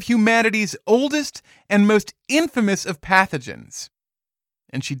one of humanity's oldest and most infamous of pathogens.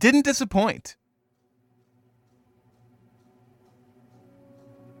 And she didn't disappoint.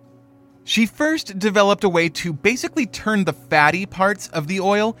 She first developed a way to basically turn the fatty parts of the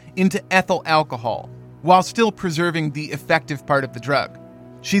oil into ethyl alcohol, while still preserving the effective part of the drug.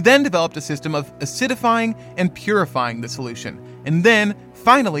 She then developed a system of acidifying and purifying the solution, and then,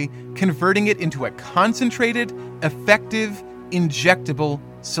 finally, converting it into a concentrated, effective, injectable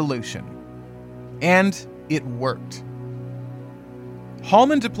solution. And it worked.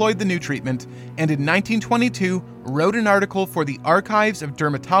 Hallman deployed the new treatment, and in 1922 wrote an article for the Archives of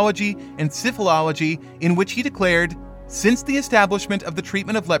Dermatology and Syphilology in which he declared, "Since the establishment of the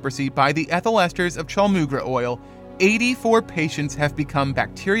treatment of leprosy by the ethyl esters of chalmugra oil, 84 patients have become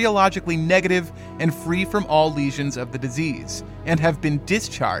bacteriologically negative and free from all lesions of the disease, and have been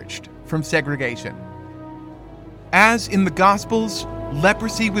discharged from segregation." As in the Gospels,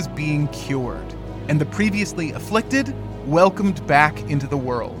 leprosy was being cured, and the previously afflicted welcomed back into the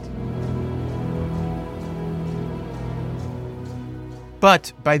world.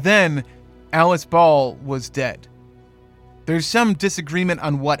 But by then, Alice Ball was dead. There's some disagreement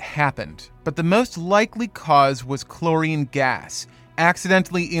on what happened, but the most likely cause was chlorine gas,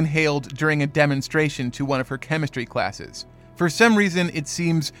 accidentally inhaled during a demonstration to one of her chemistry classes. For some reason, it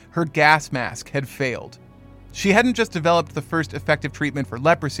seems her gas mask had failed. She hadn't just developed the first effective treatment for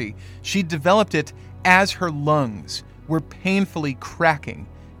leprosy, she'd developed it as her lungs were painfully cracking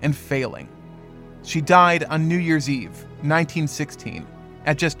and failing. She died on New Year's Eve, 1916,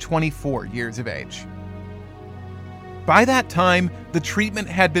 at just 24 years of age. By that time, the treatment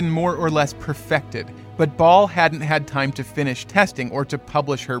had been more or less perfected, but Ball hadn't had time to finish testing or to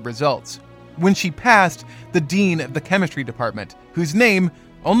publish her results. When she passed, the dean of the chemistry department, whose name,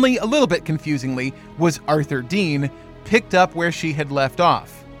 only a little bit confusingly, was Arthur Dean, picked up where she had left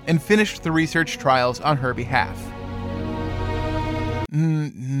off and finished the research trials on her behalf.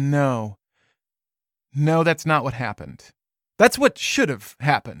 No, that's not what happened. That's what should have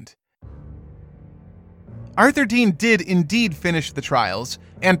happened. Arthur Dean did indeed finish the trials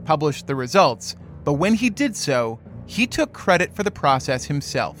and publish the results, but when he did so, he took credit for the process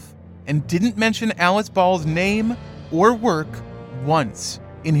himself and didn't mention Alice Ball's name or work once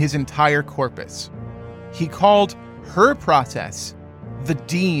in his entire corpus. He called her process the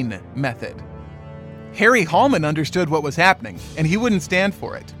Dean method. Harry Hallman understood what was happening, and he wouldn't stand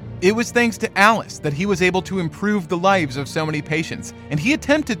for it. It was thanks to Alice that he was able to improve the lives of so many patients, and he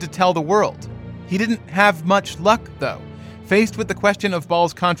attempted to tell the world. He didn't have much luck, though. Faced with the question of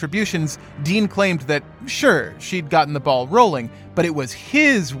Ball's contributions, Dean claimed that, sure, she'd gotten the ball rolling, but it was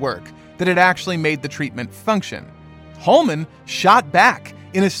his work that had actually made the treatment function. Hallman shot back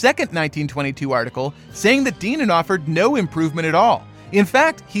in a second 1922 article, saying that Dean had offered no improvement at all. In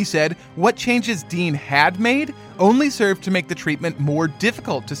fact, he said, what changes Dean had made only served to make the treatment more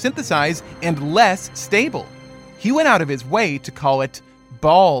difficult to synthesize and less stable. He went out of his way to call it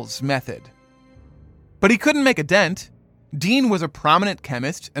Ball's method. But he couldn't make a dent. Dean was a prominent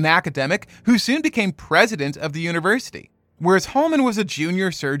chemist, an academic, who soon became president of the university, whereas Hallman was a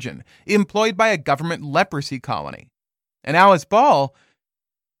junior surgeon, employed by a government leprosy colony. And Alice Ball,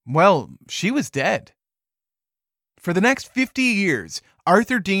 well, she was dead. For the next 50 years,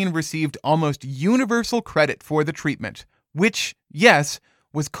 Arthur Dean received almost universal credit for the treatment, which, yes,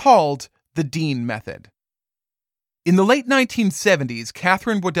 was called the Dean method. In the late 1970s,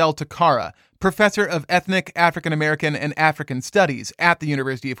 Catherine Waddell Takara, professor of ethnic African American and African studies at the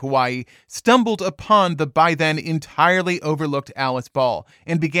University of Hawaii, stumbled upon the by then entirely overlooked Alice Ball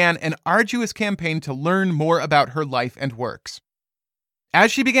and began an arduous campaign to learn more about her life and works. As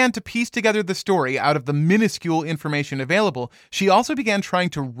she began to piece together the story out of the minuscule information available, she also began trying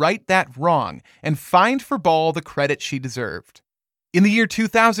to right that wrong and find for Ball the credit she deserved. In the year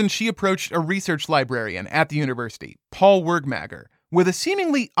 2000, she approached a research librarian at the university, Paul Wergmager, with a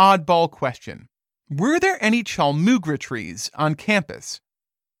seemingly oddball question. Were there any chalmugra trees on campus?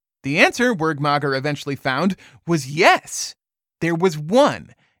 The answer, Wergmager eventually found, was yes. There was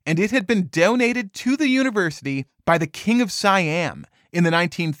one, and it had been donated to the university by the King of Siam in the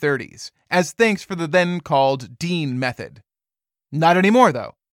 1930s, as thanks for the then called Dean method. Not anymore,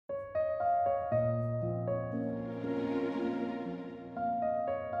 though.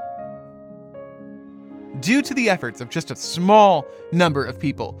 Due to the efforts of just a small number of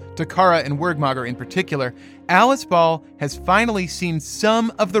people, Takara and Wergmager in particular, Alice Ball has finally seen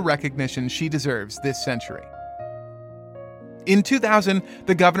some of the recognition she deserves this century. In 2000,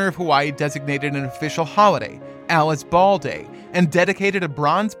 the governor of Hawaii designated an official holiday, Alice Ball Day, and dedicated a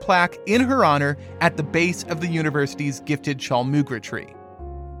bronze plaque in her honor at the base of the university's gifted Chalmugra tree.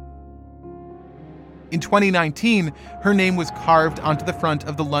 In 2019, her name was carved onto the front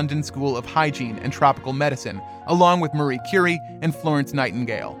of the London School of Hygiene and Tropical Medicine, along with Marie Curie and Florence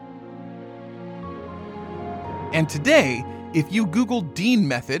Nightingale. And today, if you Google Dean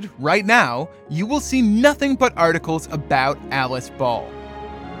Method right now, you will see nothing but articles about Alice Ball.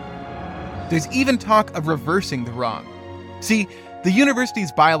 There's even talk of reversing the wrong. See, the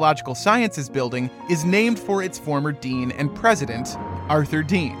university's Biological Sciences building is named for its former dean and president, Arthur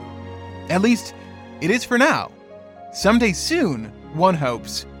Dean. At least, it is for now. Someday soon, one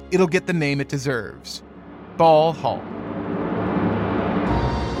hopes, it'll get the name it deserves. Ball Hall.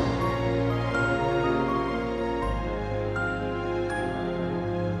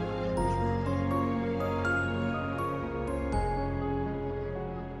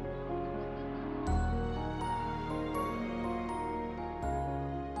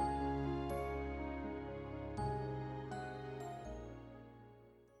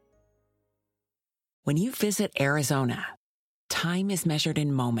 When you visit Arizona, time is measured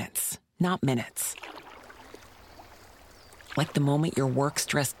in moments, not minutes. Like the moment your work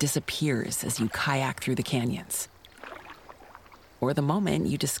stress disappears as you kayak through the canyons. Or the moment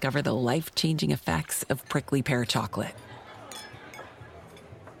you discover the life-changing effects of prickly pear chocolate.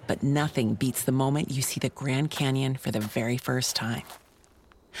 But nothing beats the moment you see the Grand Canyon for the very first time.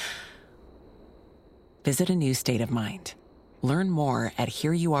 Visit a new state of mind. Learn more at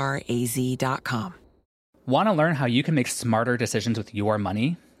hereyouareaz.com. Want to learn how you can make smarter decisions with your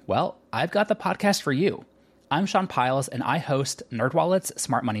money? Well, I've got the podcast for you. I'm Sean Piles, and I host NerdWallet's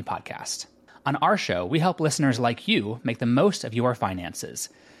Smart Money Podcast. On our show, we help listeners like you make the most of your finances.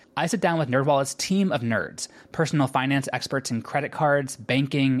 I sit down with NerdWallet's team of nerds, personal finance experts in credit cards,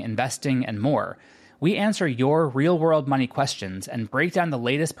 banking, investing, and more. We answer your real-world money questions and break down the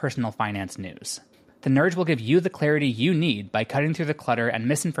latest personal finance news. The nerds will give you the clarity you need by cutting through the clutter and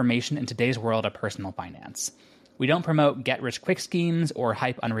misinformation in today's world of personal finance. We don't promote get-rich-quick schemes or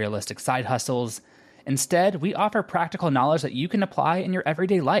hype unrealistic side hustles. Instead, we offer practical knowledge that you can apply in your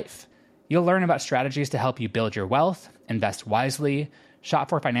everyday life. You'll learn about strategies to help you build your wealth, invest wisely, shop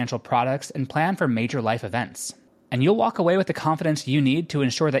for financial products, and plan for major life events. And you'll walk away with the confidence you need to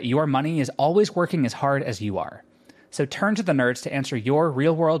ensure that your money is always working as hard as you are. So turn to the nerds to answer your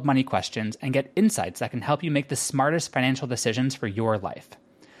real-world money questions and get insights that can help you make the smartest financial decisions for your life.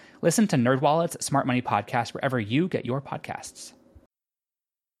 Listen to NerdWallet's Smart Money Podcast wherever you get your podcasts.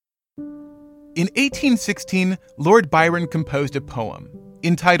 In 1816, Lord Byron composed a poem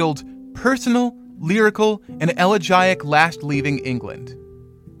entitled Personal, Lyrical, and Elegiac Last Leaving England.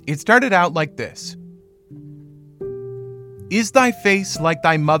 It started out like this. Is thy face like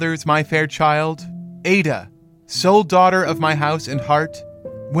thy mother's, my fair child? Ada, sole daughter of my house and heart,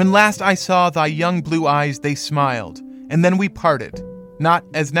 when last I saw thy young blue eyes they smiled, and then we parted, not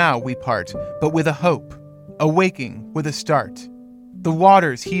as now we part, but with a hope, awaking with a start. The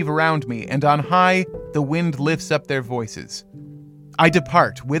waters heave around me, and on high the wind lifts up their voices. I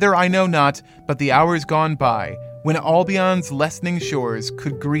depart, whither I know not, but the hours gone by, when Albion's lessening shores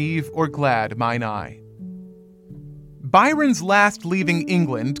could grieve or glad mine eye. Byron's last leaving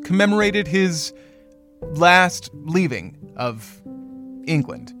England commemorated his last leaving of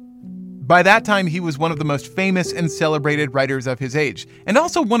England. By that time, he was one of the most famous and celebrated writers of his age, and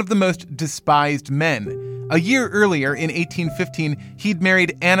also one of the most despised men. A year earlier, in 1815, he'd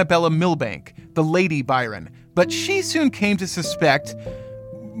married Annabella Milbank, the Lady Byron, but she soon came to suspect,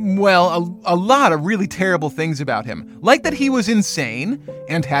 well, a lot of really terrible things about him, like that he was insane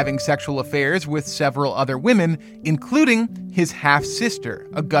and having sexual affairs with several other women, including his half-sister,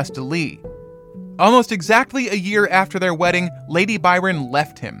 Augusta Lee. Almost exactly a year after their wedding, Lady Byron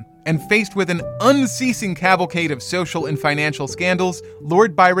left him, and faced with an unceasing cavalcade of social and financial scandals,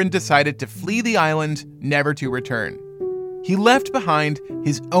 Lord Byron decided to flee the island, never to return. He left behind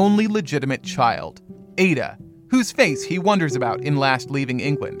his only legitimate child, Ada, whose face he wonders about in last leaving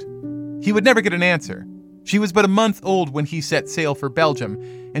England. He would never get an answer. She was but a month old when he set sail for Belgium,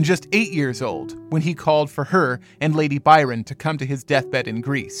 and just 8 years old when he called for her and Lady Byron to come to his deathbed in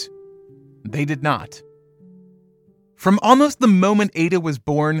Greece. They did not. From almost the moment Ada was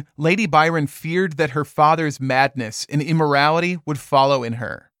born, Lady Byron feared that her father's madness and immorality would follow in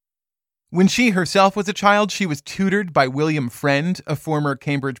her. When she herself was a child, she was tutored by William Friend, a former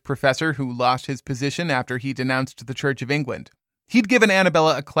Cambridge professor who lost his position after he denounced the Church of England. He'd given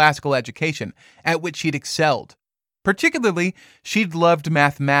Annabella a classical education, at which she'd excelled. Particularly, she'd loved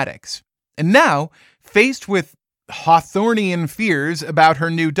mathematics. And now, faced with Hawthornian fears about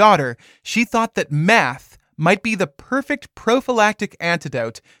her new daughter, she thought that math might be the perfect prophylactic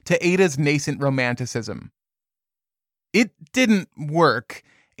antidote to Ada's nascent romanticism. It didn't work.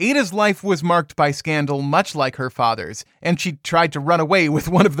 Ada's life was marked by scandal much like her father's, and she tried to run away with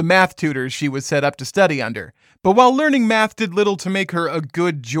one of the math tutors she was set up to study under. But while learning math did little to make her a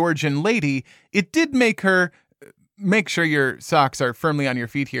good Georgian lady, it did make her... Make sure your socks are firmly on your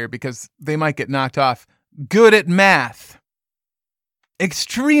feet here because they might get knocked off. Good at math.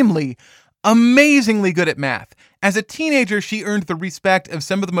 Extremely, amazingly good at math. As a teenager, she earned the respect of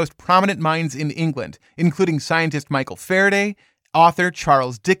some of the most prominent minds in England, including scientist Michael Faraday, author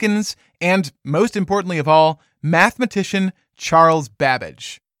Charles Dickens, and, most importantly of all, mathematician Charles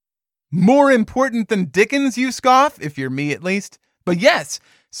Babbage. More important than Dickens, you scoff, if you're me at least. But yes,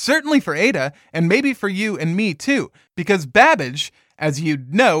 certainly for Ada, and maybe for you and me too, because Babbage, as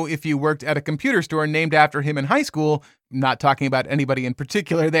you'd know if you worked at a computer store named after him in high school, not talking about anybody in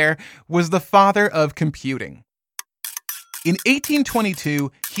particular there, was the father of computing. In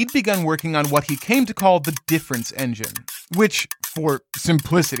 1822, he'd begun working on what he came to call the difference engine, which, for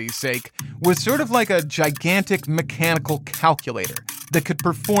simplicity's sake, was sort of like a gigantic mechanical calculator that could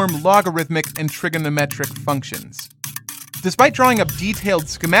perform logarithmic and trigonometric functions. Despite drawing up detailed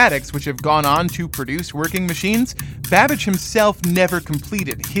schematics which have gone on to produce working machines, Babbage himself never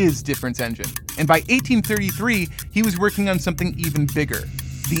completed his difference engine. And by 1833, he was working on something even bigger,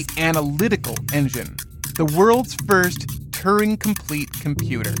 the analytical engine, the world's first Turing-complete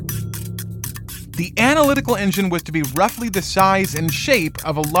computer. The analytical engine was to be roughly the size and shape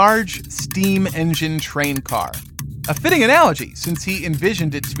of a large steam engine train car. A fitting analogy, since he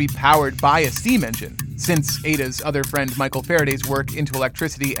envisioned it to be powered by a steam engine, since Ada's other friend Michael Faraday's work into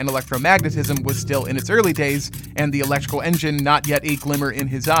electricity and electromagnetism was still in its early days, and the electrical engine not yet a glimmer in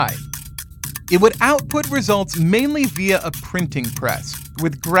his eye. It would output results mainly via a printing press,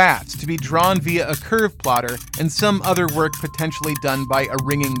 with graphs to be drawn via a curve plotter and some other work potentially done by a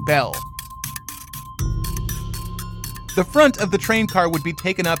ringing bell. The front of the train car would be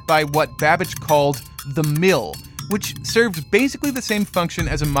taken up by what Babbage called the mill, which served basically the same function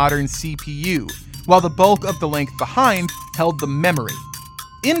as a modern CPU, while the bulk of the length behind held the memory.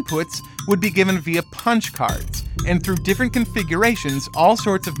 Inputs would be given via punch cards, and through different configurations, all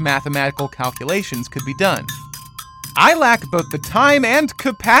sorts of mathematical calculations could be done. I lack both the time and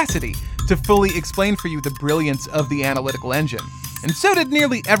capacity to fully explain for you the brilliance of the analytical engine, and so did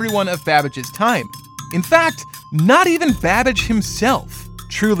nearly everyone of Babbage's time. In fact, not even Babbage himself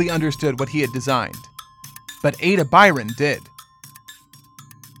truly understood what he had designed. But Ada Byron did.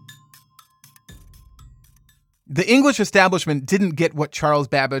 The English establishment didn't get what Charles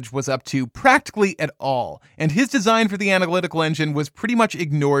Babbage was up to practically at all, and his design for the analytical engine was pretty much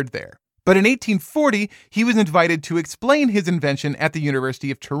ignored there. But in 1840, he was invited to explain his invention at the University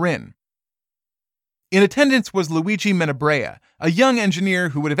of Turin. In attendance was Luigi Menabrea, a young engineer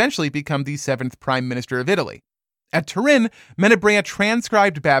who would eventually become the 7th Prime Minister of Italy. At Turin, Menabrea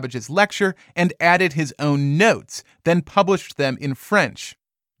transcribed Babbage's lecture and added his own notes, then published them in French.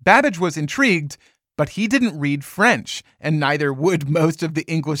 Babbage was intrigued, but he didn't read French, and neither would most of the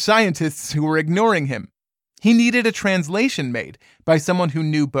English scientists who were ignoring him. He needed a translation made by someone who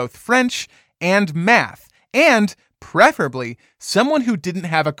knew both French and math, and, preferably, someone who didn't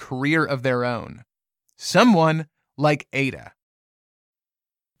have a career of their own. Someone like Ada.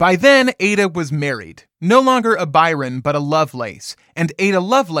 By then, Ada was married, no longer a Byron but a Lovelace, and Ada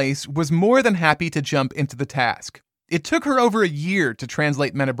Lovelace was more than happy to jump into the task. It took her over a year to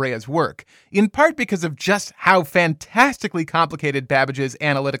translate Menabrea's work, in part because of just how fantastically complicated Babbage's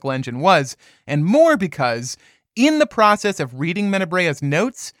analytical engine was, and more because, in the process of reading Menabrea's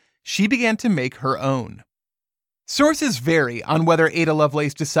notes, she began to make her own. Sources vary on whether Ada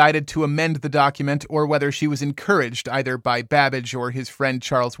Lovelace decided to amend the document or whether she was encouraged either by Babbage or his friend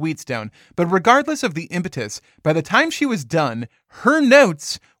Charles Wheatstone, but regardless of the impetus, by the time she was done, her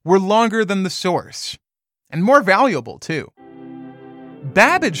notes were longer than the source. And more valuable, too.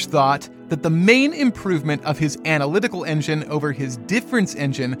 Babbage thought that the main improvement of his analytical engine over his difference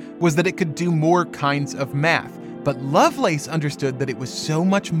engine was that it could do more kinds of math, but Lovelace understood that it was so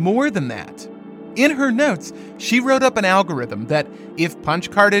much more than that. In her notes, she wrote up an algorithm that, if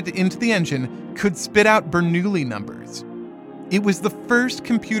punch-carded into the engine, could spit out Bernoulli numbers. It was the first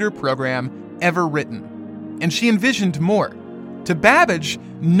computer program ever written, and she envisioned more. To Babbage,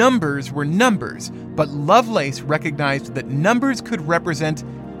 numbers were numbers, but Lovelace recognized that numbers could represent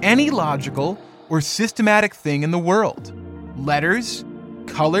any logical or systematic thing in the world. Letters,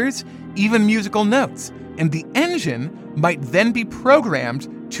 colors, even musical notes, and the engine might then be programmed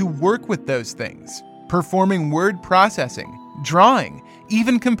to work with those things, performing word processing, drawing,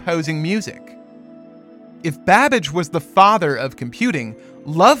 even composing music. If Babbage was the father of computing,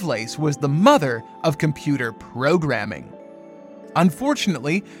 Lovelace was the mother of computer programming.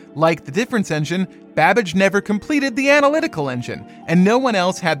 Unfortunately, like the difference engine, Babbage never completed the analytical engine, and no one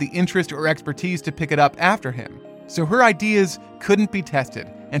else had the interest or expertise to pick it up after him. So her ideas couldn't be tested,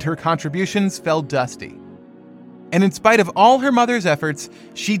 and her contributions fell dusty. And in spite of all her mother's efforts,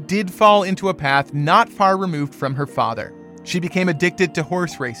 she did fall into a path not far removed from her father. She became addicted to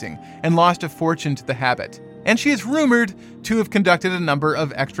horse racing and lost a fortune to the habit. And she is rumored to have conducted a number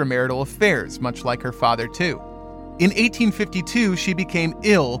of extramarital affairs, much like her father too. In 1852, she became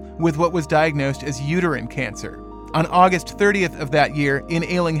ill with what was diagnosed as uterine cancer. On August 30th of that year, in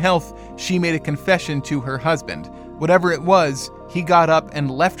ailing health, she made a confession to her husband. Whatever it was, he got up and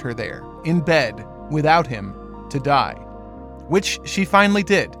left her there, in bed, without him, to die. Which she finally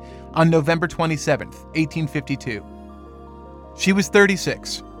did, on November 27th, 1852. She was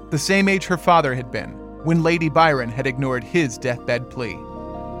 36, the same age her father had been, when Lady Byron had ignored his deathbed plea.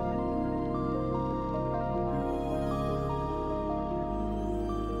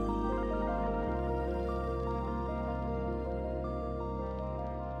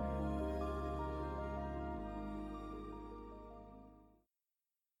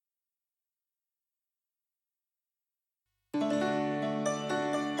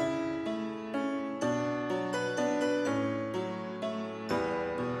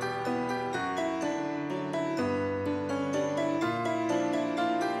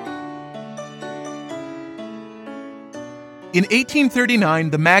 In 1839,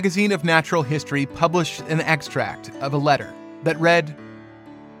 the Magazine of Natural History published an extract of a letter that read,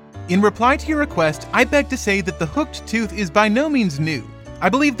 "In reply to your request, I beg to say that the hooked tooth is by no means new. I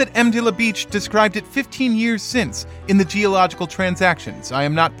believe that M. de la Beach described it 15 years since in the Geological Transactions. I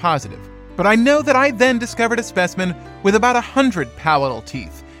am not positive. But I know that I then discovered a specimen with about 100 palatal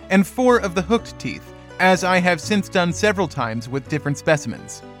teeth and 4 of the hooked teeth, as I have since done several times with different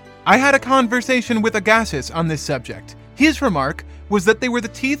specimens. I had a conversation with Agassiz on this subject. His remark was that they were the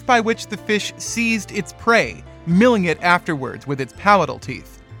teeth by which the fish seized its prey, milling it afterwards with its palatal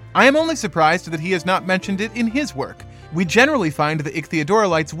teeth. I am only surprised that he has not mentioned it in his work. We generally find the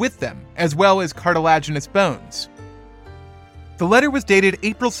ichthyodorolites with them, as well as cartilaginous bones." The letter was dated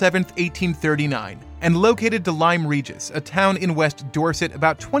April 7, 1839, and located to Lyme Regis, a town in West Dorset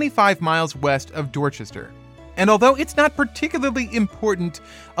about 25 miles west of Dorchester. And although it's not particularly important,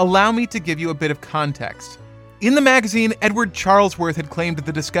 allow me to give you a bit of context. In the magazine, Edward Charlesworth had claimed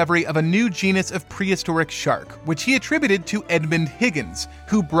the discovery of a new genus of prehistoric shark, which he attributed to Edmund Higgins,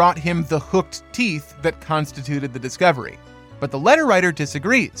 who brought him the hooked teeth that constituted the discovery. But the letter writer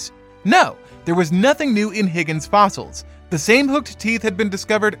disagrees. No, there was nothing new in Higgins' fossils. The same hooked teeth had been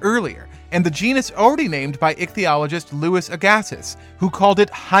discovered earlier, and the genus already named by ichthyologist Louis Agassiz, who called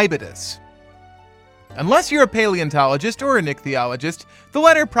it Hybidus. Unless you're a paleontologist or an ichthyologist, the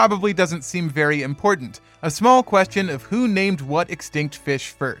letter probably doesn't seem very important. A small question of who named what extinct fish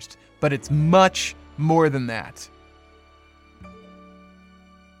first, but it's much more than that.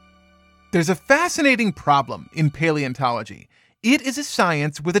 There's a fascinating problem in paleontology. It is a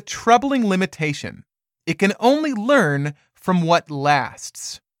science with a troubling limitation. It can only learn from what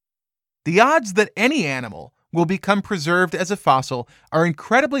lasts. The odds that any animal will become preserved as a fossil are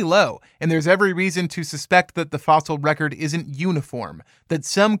incredibly low, and there's every reason to suspect that the fossil record isn't uniform, that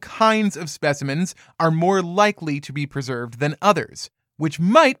some kinds of specimens are more likely to be preserved than others, which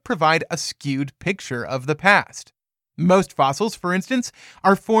might provide a skewed picture of the past. Most fossils, for instance,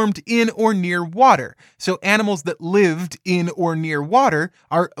 are formed in or near water, so animals that lived in or near water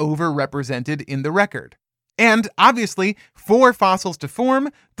are overrepresented in the record. And obviously, for fossils to form,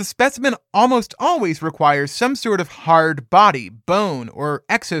 the specimen almost always requires some sort of hard body, bone, or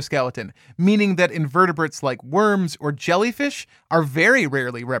exoskeleton, meaning that invertebrates like worms or jellyfish are very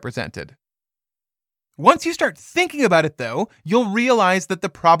rarely represented. Once you start thinking about it, though, you'll realize that the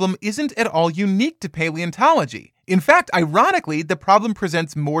problem isn't at all unique to paleontology. In fact, ironically, the problem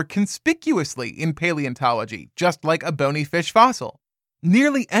presents more conspicuously in paleontology, just like a bony fish fossil.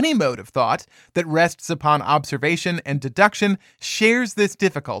 Nearly any mode of thought that rests upon observation and deduction shares this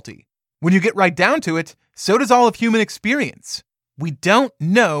difficulty. When you get right down to it, so does all of human experience. We don't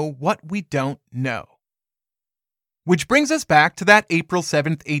know what we don't know. Which brings us back to that April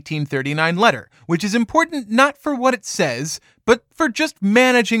 7th, 1839 letter, which is important not for what it says, but for just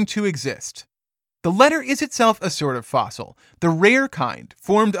managing to exist. The letter is itself a sort of fossil, the rare kind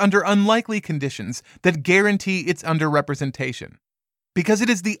formed under unlikely conditions that guarantee its underrepresentation. Because it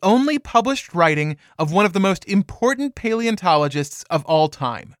is the only published writing of one of the most important paleontologists of all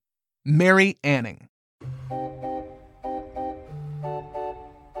time, Mary Anning.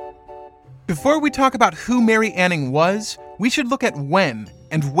 Before we talk about who Mary Anning was, we should look at when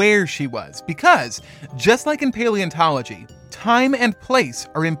and where she was, because, just like in paleontology, time and place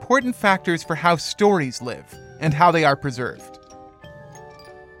are important factors for how stories live and how they are preserved.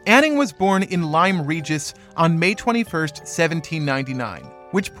 Anning was born in Lyme Regis on May 21st, 1799,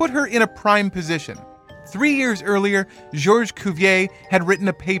 which put her in a prime position. 3 years earlier, Georges Cuvier had written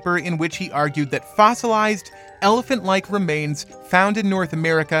a paper in which he argued that fossilized, elephant-like remains found in North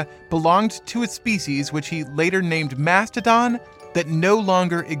America belonged to a species which he later named mastodon that no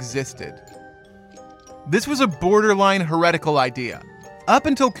longer existed. This was a borderline heretical idea. Up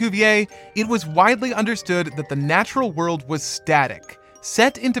until Cuvier, it was widely understood that the natural world was static,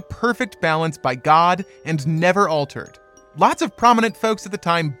 set into perfect balance by God and never altered. Lots of prominent folks at the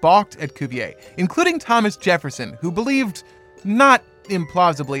time balked at Cuvier, including Thomas Jefferson, who believed, not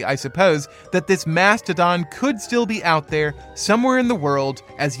implausibly I suppose, that this mastodon could still be out there somewhere in the world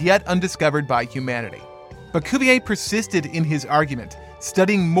as yet undiscovered by humanity. But Cuvier persisted in his argument,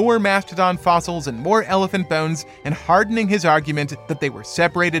 studying more mastodon fossils and more elephant bones and hardening his argument that they were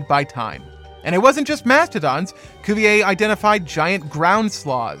separated by time. And it wasn't just mastodons. Cuvier identified giant ground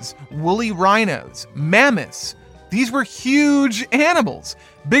sloths, woolly rhinos, mammoths. These were huge animals,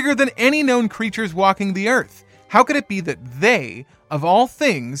 bigger than any known creatures walking the earth. How could it be that they, of all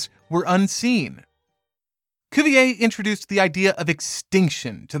things, were unseen? Cuvier introduced the idea of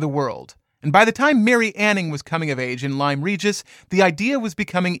extinction to the world. And by the time Mary Anning was coming of age in Lyme Regis, the idea was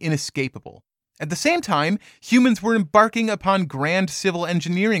becoming inescapable. At the same time, humans were embarking upon grand civil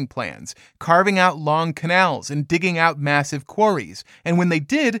engineering plans, carving out long canals and digging out massive quarries. And when they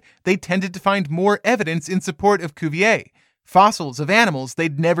did, they tended to find more evidence in support of Cuvier, fossils of animals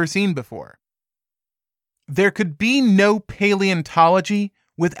they'd never seen before. There could be no paleontology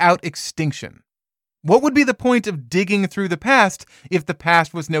without extinction. What would be the point of digging through the past if the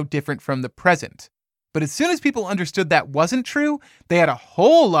past was no different from the present? But as soon as people understood that wasn't true, they had a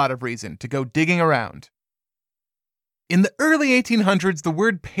whole lot of reason to go digging around. In the early 1800s, the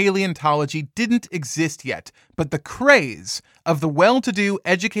word paleontology didn't exist yet, but the craze of the well-to-do,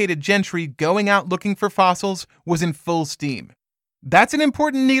 educated gentry going out looking for fossils was in full steam. That's an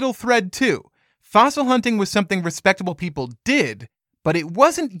important needle thread, too. Fossil hunting was something respectable people did, but it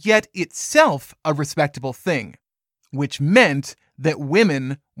wasn't yet itself a respectable thing, which meant that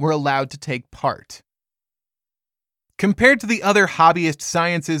women were allowed to take part. Compared to the other hobbyist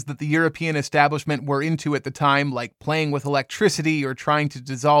sciences that the European establishment were into at the time, like playing with electricity or trying to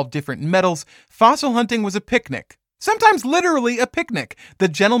dissolve different metals, fossil hunting was a picnic. Sometimes literally a picnic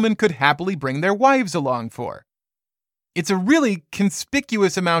that gentlemen could happily bring their wives along for. It's a really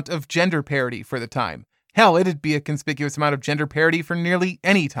conspicuous amount of gender parity for the time. Hell, it'd be a conspicuous amount of gender parity for nearly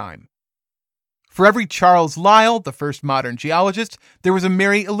any time. For every Charles Lyell, the first modern geologist, there was a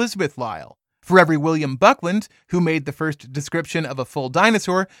Mary Elizabeth Lyell. For every William Buckland, who made the first description of a full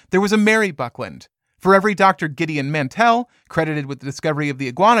dinosaur, there was a Mary Buckland. For every Dr. Gideon Mantell, credited with the discovery of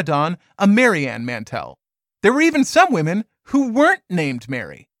the iguanodon, a Mary Ann Mantell. There were even some women who weren't named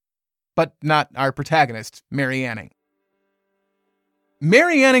Mary. But not our protagonist, Mary Anning.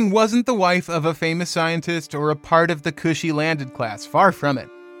 Mary Anning wasn't the wife of a famous scientist or a part of the cushy landed class, far from it.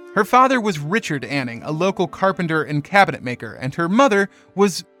 Her father was Richard Anning, a local carpenter and cabinet maker, and her mother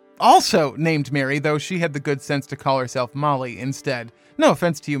was also named Mary, though she had the good sense to call herself Molly instead. No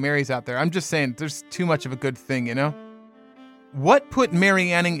offense to you Marys out there, I'm just saying there's too much of a good thing, you know? What put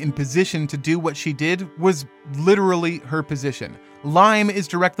Mary Anning in position to do what she did was literally her position. Lyme is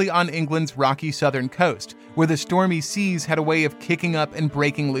directly on England's rocky southern coast, where the stormy seas had a way of kicking up and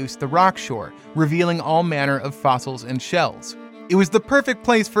breaking loose the rock shore, revealing all manner of fossils and shells. It was the perfect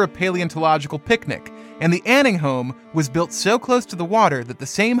place for a paleontological picnic, and the Anning home was built so close to the water that the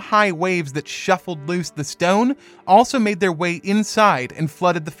same high waves that shuffled loose the stone also made their way inside and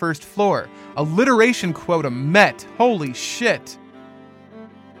flooded the first floor. Alliteration quota met. Holy shit.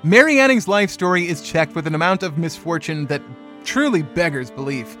 Mary Anning's life story is checked with an amount of misfortune that truly beggars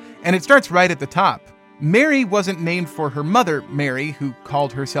belief, and it starts right at the top. Mary wasn't named for her mother, Mary, who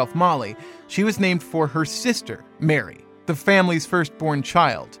called herself Molly. She was named for her sister, Mary, the family's firstborn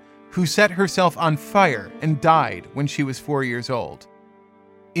child, who set herself on fire and died when she was 4 years old.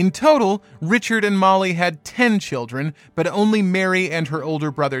 In total, Richard and Molly had 10 children, but only Mary and her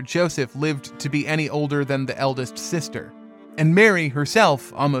older brother Joseph lived to be any older than the eldest sister. And Mary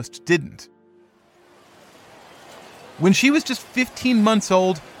herself almost didn't. When she was just 15 months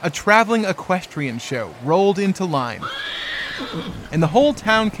old, a traveling equestrian show rolled into Lyme. And the whole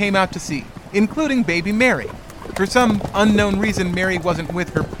town came out to see, including baby Mary. For some unknown reason, Mary wasn't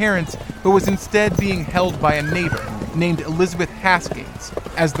with her parents, but was instead being held by a neighbor named Elizabeth Haskins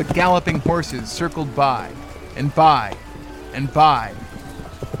as the galloping horses circled by, and by, and by.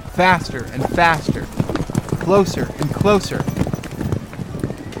 Faster and faster, closer and closer.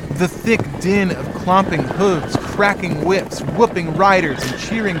 The thick din of clomping hooves, cracking whips, whooping riders, and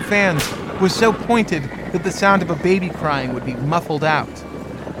cheering fans was so pointed that the sound of a baby crying would be muffled out.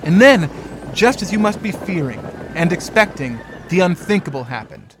 And then, just as you must be fearing and expecting, the unthinkable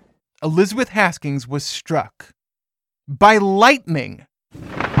happened. Elizabeth Haskins was struck by lightning.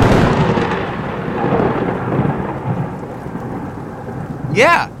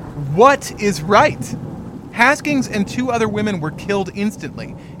 Yeah, what is right? Haskins and 2 other women were killed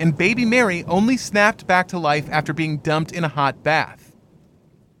instantly, and baby Mary only snapped back to life after being dumped in a hot bath.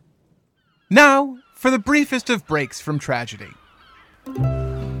 Now, for the briefest of breaks from tragedy.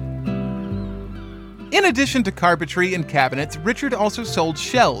 In addition to carpentry and cabinets, Richard also sold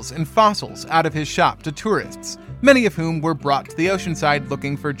shells and fossils out of his shop to tourists, many of whom were brought to the oceanside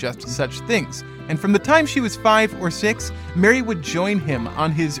looking for just such things. And from the time she was 5 or 6, Mary would join him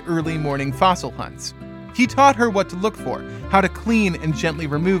on his early morning fossil hunts. He taught her what to look for, how to clean and gently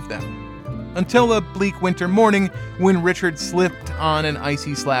remove them. Until a bleak winter morning when Richard slipped on an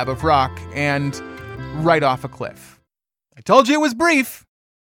icy slab of rock and right off a cliff. I told you it was brief.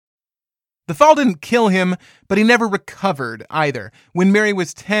 The fall didn't kill him, but he never recovered either. When Mary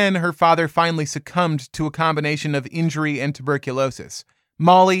was 10, her father finally succumbed to a combination of injury and tuberculosis.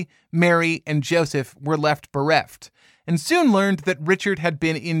 Molly, Mary, and Joseph were left bereft, and soon learned that Richard had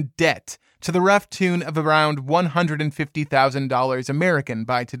been in debt to the rough tune of around $150,000 American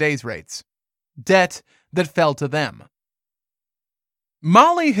by today's rates. Debt that fell to them.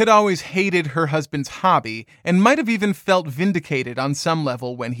 Molly had always hated her husband's hobby and might have even felt vindicated on some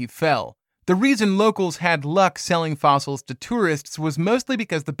level when he fell. The reason locals had luck selling fossils to tourists was mostly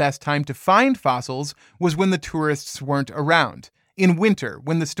because the best time to find fossils was when the tourists weren't around. In winter,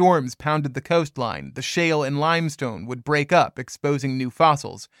 when the storms pounded the coastline, the shale and limestone would break up, exposing new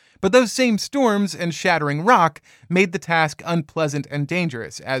fossils. But those same storms and shattering rock made the task unpleasant and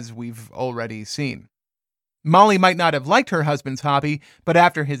dangerous, as we've already seen. Molly might not have liked her husband's hobby, but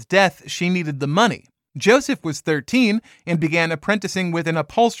after his death, she needed the money. Joseph was 13 and began apprenticing with an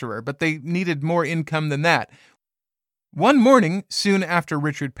upholsterer, but they needed more income than that. One morning, soon after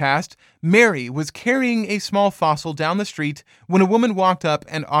Richard passed, Mary was carrying a small fossil down the street when a woman walked up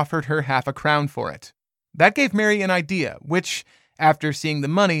and offered her half a crown for it. That gave Mary an idea, which, after seeing the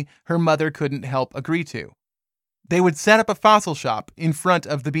money, her mother couldn't help agree to. They would set up a fossil shop in front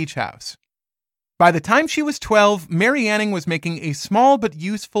of the beach house. By the time she was 12, Mary Anning was making a small but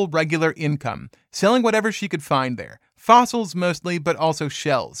useful regular income, selling whatever she could find there. Fossils mostly, but also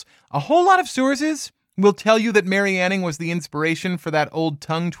shells. A whole lot of sources will tell you that Mary Anning was the inspiration for that old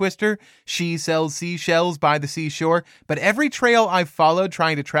tongue twister, "She sells seashells by the seashore," but every trail I've followed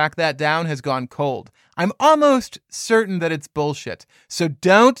trying to track that down has gone cold. I'm almost certain that it's bullshit, so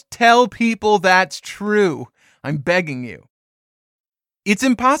don't tell people that's true. I'm begging you. It's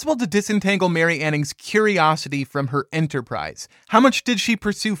impossible to disentangle Mary Anning's curiosity from her enterprise. How much did she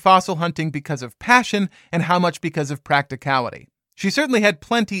pursue fossil hunting because of passion, and how much because of practicality? She certainly had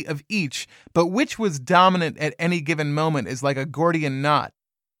plenty of each, but which was dominant at any given moment is like a Gordian knot.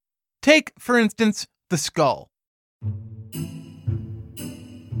 Take, for instance, the skull.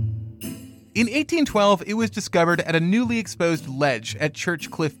 In 1812, it was discovered at a newly exposed ledge at Church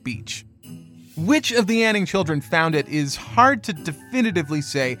Cliff Beach. Which of the Anning children found it is hard to definitively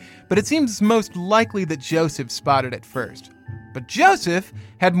say, but it seems most likely that Joseph spotted it first. But Joseph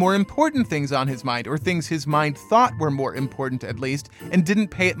had more important things on his mind, or things his mind thought were more important at least, and didn't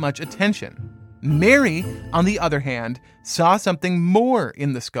pay it much attention. Mary, on the other hand, saw something more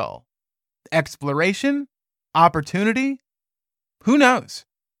in the skull. Exploration? Opportunity? Who knows?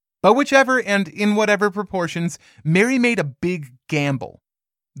 But whichever and in whatever proportions, Mary made a big gamble.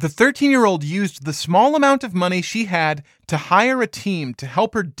 The 13-year-old used the small amount of money she had to hire a team to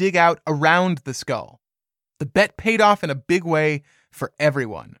help her dig out around the skull. The bet paid off in a big way for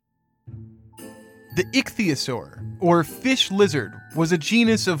everyone. The ichthyosaur, or fish lizard, was a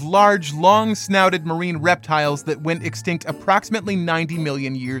genus of large, long-snouted marine reptiles that went extinct approximately 90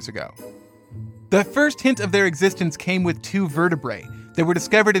 million years ago. The first hint of their existence came with 2 vertebrae that were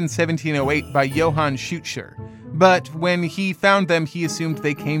discovered in 1708 by Johann Schutzscher. But when he found them, he assumed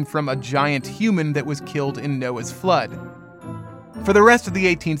they came from a giant human that was killed in Noah's flood. For the rest of the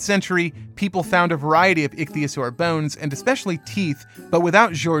 18th century, people found a variety of ichthyosaur bones, and especially teeth, but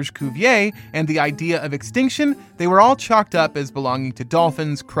without Georges Cuvier and the idea of extinction, they were all chalked up as belonging to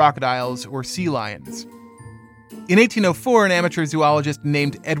dolphins, crocodiles, or sea lions. In 1804, an amateur zoologist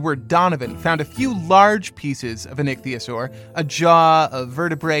named Edward Donovan found a few large pieces of an ichthyosaur, a jaw, a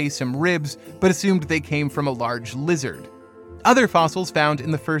vertebrae, some ribs, but assumed they came from a large lizard. Other fossils found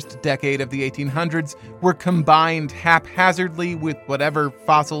in the first decade of the 1800s were combined haphazardly with whatever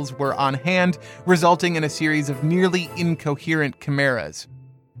fossils were on hand, resulting in a series of nearly incoherent chimeras.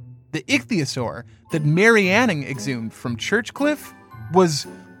 The ichthyosaur that Mary Anning exhumed from Churchcliffe was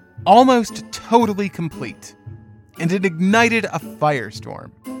almost totally complete, and it ignited a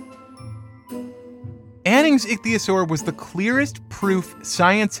firestorm. Anning's ichthyosaur was the clearest proof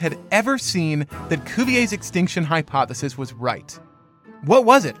science had ever seen that Cuvier's extinction hypothesis was right. What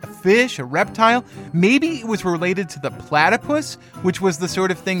was it? A fish? A reptile? Maybe it was related to the platypus, which was the sort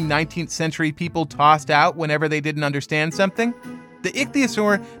of thing 19th century people tossed out whenever they didn't understand something. The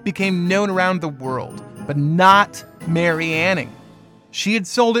ichthyosaur became known around the world, but not Mary Anning. She had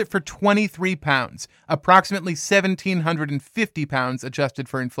sold it for 23 pounds, approximately 1,750 pounds adjusted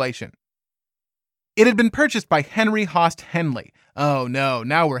for inflation. It had been purchased by Henry Host Henley. Oh no,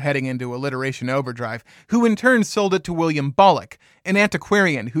 now we're heading into alliteration overdrive, who in turn sold it to William Bullock, an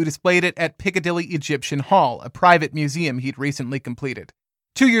antiquarian who displayed it at Piccadilly Egyptian Hall, a private museum he'd recently completed.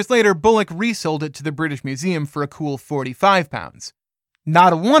 2 years later, Bullock resold it to the British Museum for a cool 45 pounds.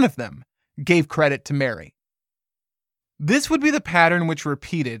 Not one of them gave credit to Mary. This would be the pattern which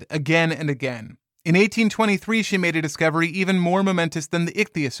repeated again and again. In 1823, she made a discovery even more momentous than the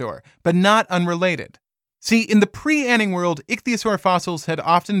ichthyosaur, but not unrelated. See, in the pre-Anning world, ichthyosaur fossils had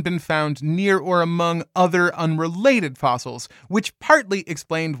often been found near or among other unrelated fossils, which partly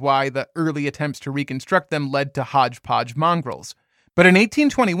explained why the early attempts to reconstruct them led to hodgepodge mongrels. But in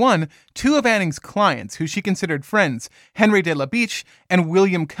 1821, two of Anning's clients, who she considered friends, Henry de la Beche and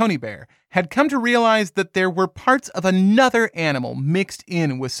William Conybeare, had come to realize that there were parts of another animal mixed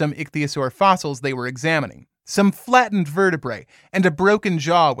in with some ichthyosaur fossils they were examining, some flattened vertebrae, and a broken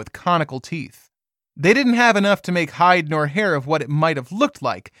jaw with conical teeth. They didn't have enough to make hide nor hair of what it might have looked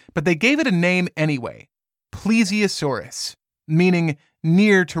like, but they gave it a name anyway, Plesiosaurus, meaning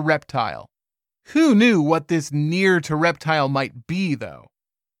near to reptile. Who knew what this near to reptile might be, though?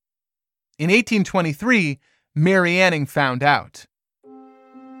 In 1823, Mary Anning found out.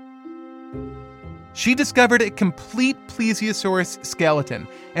 She discovered a complete Plesiosaurus skeleton,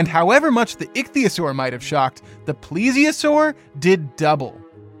 and however much the ichthyosaur might have shocked, the plesiosaur did double.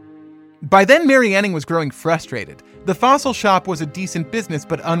 By then, Mary Anning was growing frustrated. The fossil shop was a decent business,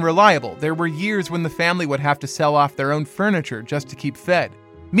 but unreliable. There were years when the family would have to sell off their own furniture just to keep fed.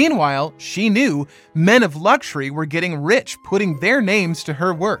 Meanwhile, she knew men of luxury were getting rich, putting their names to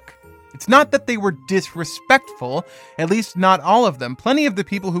her work. It's not that they were disrespectful, at least not all of them. Plenty of the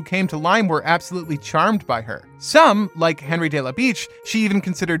people who came to Lyme were absolutely charmed by her. Some, like Henry de la Beche, she even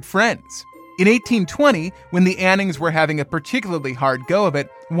considered friends. In 1820, when the Annings were having a particularly hard go of it,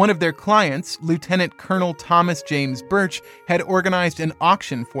 one of their clients, Lieutenant Colonel Thomas James Birch, had organized an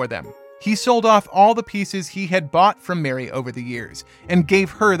auction for them. He sold off all the pieces he had bought from Mary over the years and gave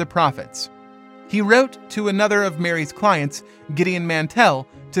her the profits. He wrote to another of Mary's clients, Gideon Mantell,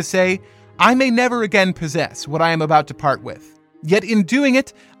 to say, "I may never again possess what I am about to part with. Yet in doing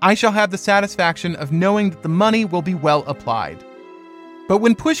it, I shall have the satisfaction of knowing that the money will be well applied." But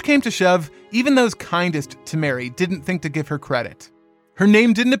when push came to shove, even those kindest to Mary didn't think to give her credit. Her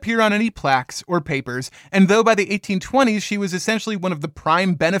name didn't appear on any plaques or papers, and though by the 1820s she was essentially one of the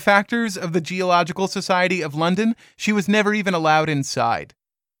prime benefactors of the Geological Society of London, she was never even allowed inside.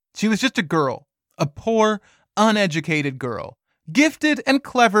 She was just a girl, a poor, uneducated girl, gifted and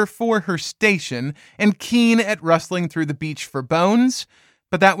clever for her station, and keen at rustling through the beach for bones,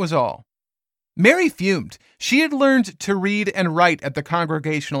 but that was all. Mary fumed. She had learned to read and write at the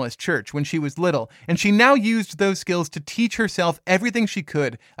Congregationalist Church when she was little, and she now used those skills to teach herself everything she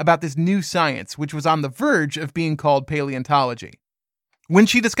could about this new science, which was on the verge of being called paleontology. When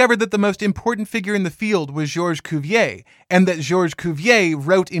she discovered that the most important figure in the field was Georges Cuvier, and that Georges Cuvier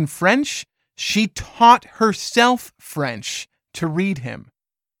wrote in French, she taught herself French to read him.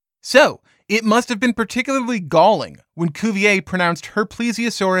 So, it must have been particularly galling when Cuvier pronounced her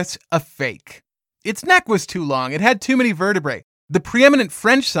Plesiosaurus a fake. Its neck was too long, it had too many vertebrae. The preeminent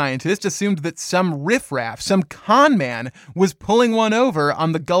French scientist assumed that some riffraff, some con man, was pulling one over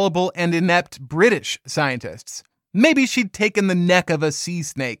on the gullible and inept British scientists. Maybe she'd taken the neck of a sea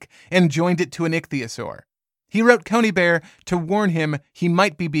snake and joined it to an ichthyosaur. He wrote Conybeare to warn him he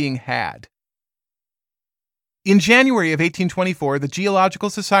might be being had. In January of 1824, the Geological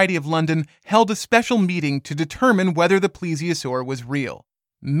Society of London held a special meeting to determine whether the plesiosaur was real.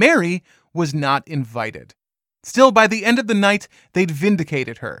 Mary was not invited. Still, by the end of the night, they'd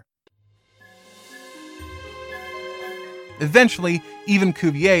vindicated her. Eventually, even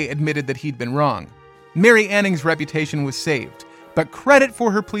Cuvier admitted that he'd been wrong. Mary Anning's reputation was saved, but credit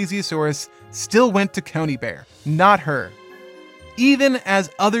for her plesiosaurus still went to Conybeare, not her. Even as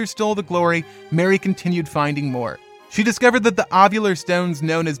others stole the glory, Mary continued finding more. She discovered that the ovular stones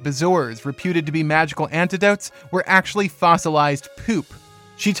known as bezoars, reputed to be magical antidotes, were actually fossilized poop.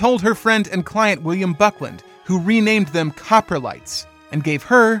 She told her friend and client William Buckland, who renamed them coprolites, and gave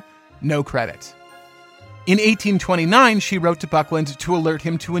her no credit. In 1829, she wrote to Buckland to alert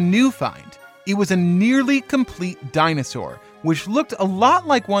him to a new find. It was a nearly complete dinosaur, which looked a lot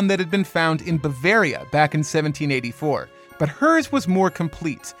like one that had been found in Bavaria back in 1784. But hers was more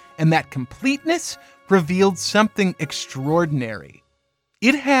complete, and that completeness revealed something extraordinary.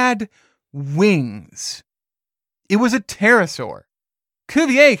 It had wings. It was a pterosaur.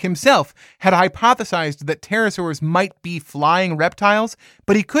 Cuvier himself had hypothesized that pterosaurs might be flying reptiles,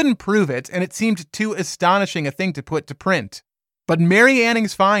 but he couldn't prove it, and it seemed too astonishing a thing to put to print. But Mary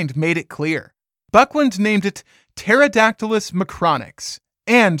Anning's find made it clear. Buckland named it Pterodactylus macronix,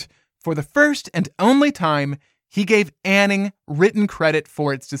 and, for the first and only time, he gave Anning written credit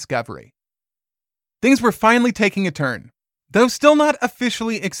for its discovery. Things were finally taking a turn. Though still not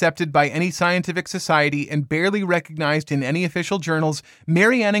officially accepted by any scientific society and barely recognized in any official journals,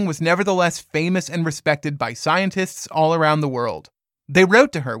 Mary Anning was nevertheless famous and respected by scientists all around the world. They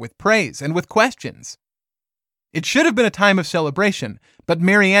wrote to her with praise and with questions. It should have been a time of celebration, but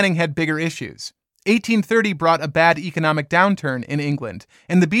Mary Anning had bigger issues. 1830 brought a bad economic downturn in England,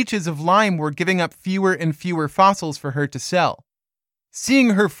 and the beaches of Lyme were giving up fewer and fewer fossils for her to sell.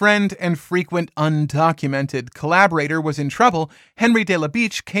 Seeing her friend and frequent undocumented collaborator was in trouble, Henry de la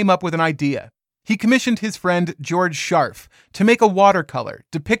Beche came up with an idea. He commissioned his friend George Scharf to make a watercolor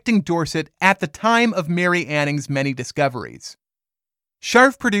depicting Dorset at the time of Mary Anning's many discoveries.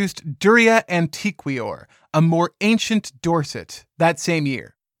 Scharf produced Duria Antiquior, a more ancient Dorset, that same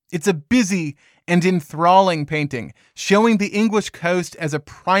year. It's a busy and enthralling painting, showing the English coast as a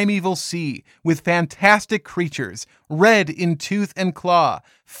primeval sea with fantastic creatures, red in tooth and claw,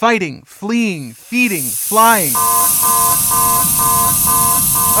 fighting, fleeing, feeding, flying.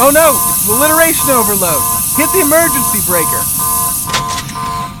 Oh no, it's alliteration overload. Hit the emergency breaker.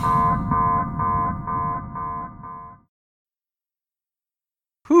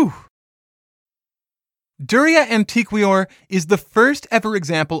 Whew. Duria Antiquior is the first ever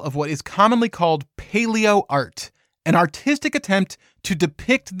example of what is commonly called paleo art, an artistic attempt to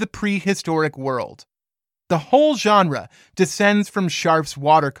depict the prehistoric world. The whole genre descends from Scharf's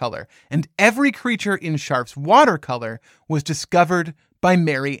watercolor, and every creature in Scharf's watercolor was discovered by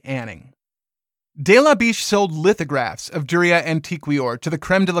Mary Anning. De la Beche sold lithographs of Duria Antiquior to the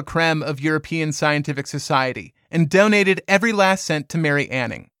creme de la creme of European scientific society and donated every last cent to Mary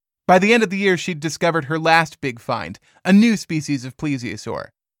Anning. By the end of the year, she'd discovered her last big find, a new species of plesiosaur.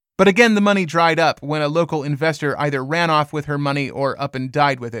 But again, the money dried up when a local investor either ran off with her money or up and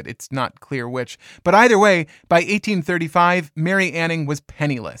died with it. It's not clear which. But either way, by 1835, Mary Anning was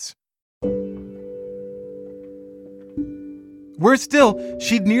penniless. Worse still,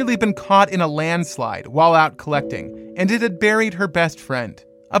 she'd nearly been caught in a landslide while out collecting, and it had buried her best friend,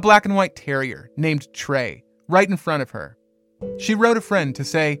 a black and white terrier named Trey, right in front of her. She wrote a friend to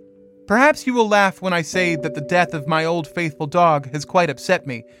say, "Perhaps you will laugh when I say that the death of my old faithful dog has quite upset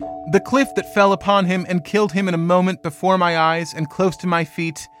me. The cliff that fell upon him and killed him in a moment before my eyes and close to my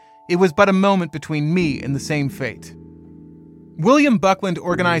feet, it was but a moment between me and the same fate." William Buckland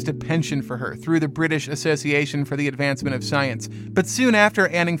organized a pension for her through the British Association for the Advancement of Science, but soon after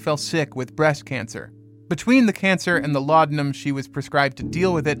Anning fell sick with breast cancer. Between the cancer and the laudanum she was prescribed to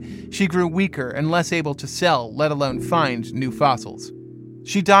deal with it, she grew weaker and less able to sell, let alone find, new fossils.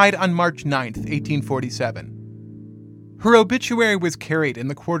 She died on March 9th, 1847. Her obituary was carried in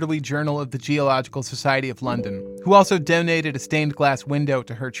the Quarterly Journal of the Geological Society of London, who also donated a stained glass window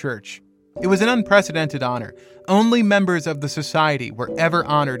to her church. It was an unprecedented honor. Only members of the society were ever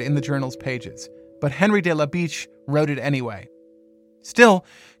honored in the journal's pages, but Henry de la Beche wrote it anyway. Still,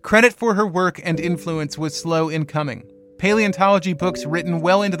 credit for her work and influence was slow in coming. Paleontology books written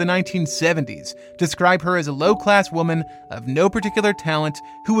well into the 1970s describe her as a low-class woman of no particular talent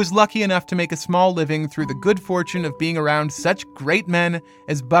who was lucky enough to make a small living through the good fortune of being around such great men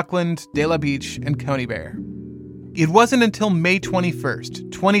as Buckland, de la Beche, and Conybeare. It wasn't until May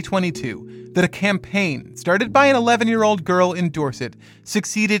 21st, 2022, that a campaign started by an 11-year-old girl in Dorset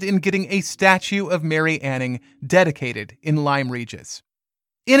succeeded in getting a statue of Mary Anning dedicated in Lyme Regis.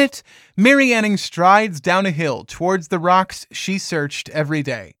 In it, Mary Anning strides down a hill towards the rocks she searched every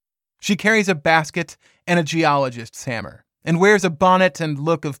day. She carries a basket and a geologist's hammer, and wears a bonnet and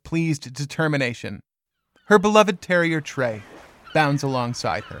look of pleased determination. her beloved terrier Trey bounds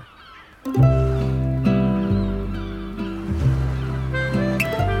alongside her.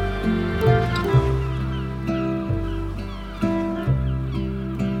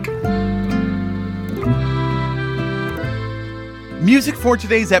 Music for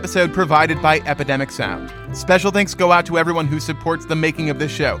today's episode provided by Epidemic Sound. Special thanks go out to everyone who supports the making of this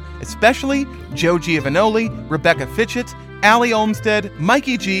show, especially Joe Giovanoli, Rebecca Fitchett, Allie Olmstead,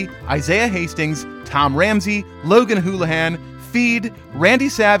 Mikey G, Isaiah Hastings, Tom Ramsey, Logan Houlihan, Feed, Randy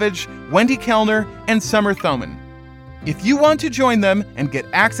Savage, Wendy Kellner, and Summer Thoman. If you want to join them and get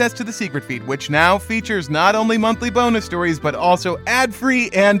access to the secret feed, which now features not only monthly bonus stories, but also ad-free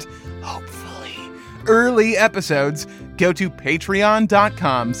and, hopefully, early episodes, go to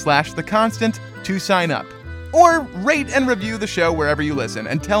patreon.com/theconstant to sign up. Or rate and review the show wherever you listen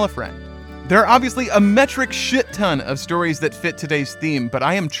and tell a friend. There are obviously a metric shit ton of stories that fit today's theme, but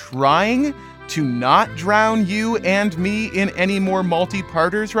I am trying to not drown you and me in any more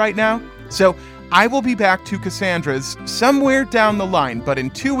multi-parters right now. So I will be back to Cassandras somewhere down the line, but in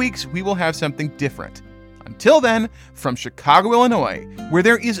 2 weeks we will have something different. Until then, from Chicago, Illinois, where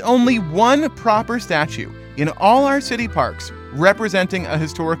there is only one proper statue in all our city parks representing a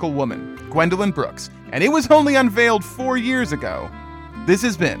historical woman, Gwendolyn Brooks, and it was only unveiled 4 years ago, this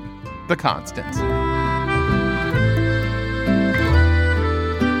has been The Constant.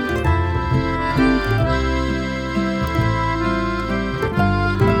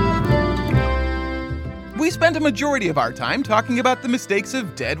 We spend a majority of our time talking about the mistakes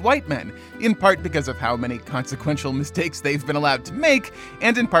of dead white men, in part because of how many consequential mistakes they've been allowed to make,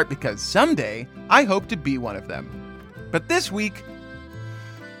 and in part because someday I hope to be one of them. But this week,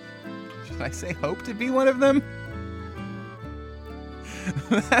 should I say hope to be one of them?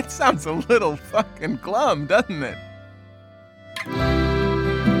 That sounds a little fucking glum, doesn't it?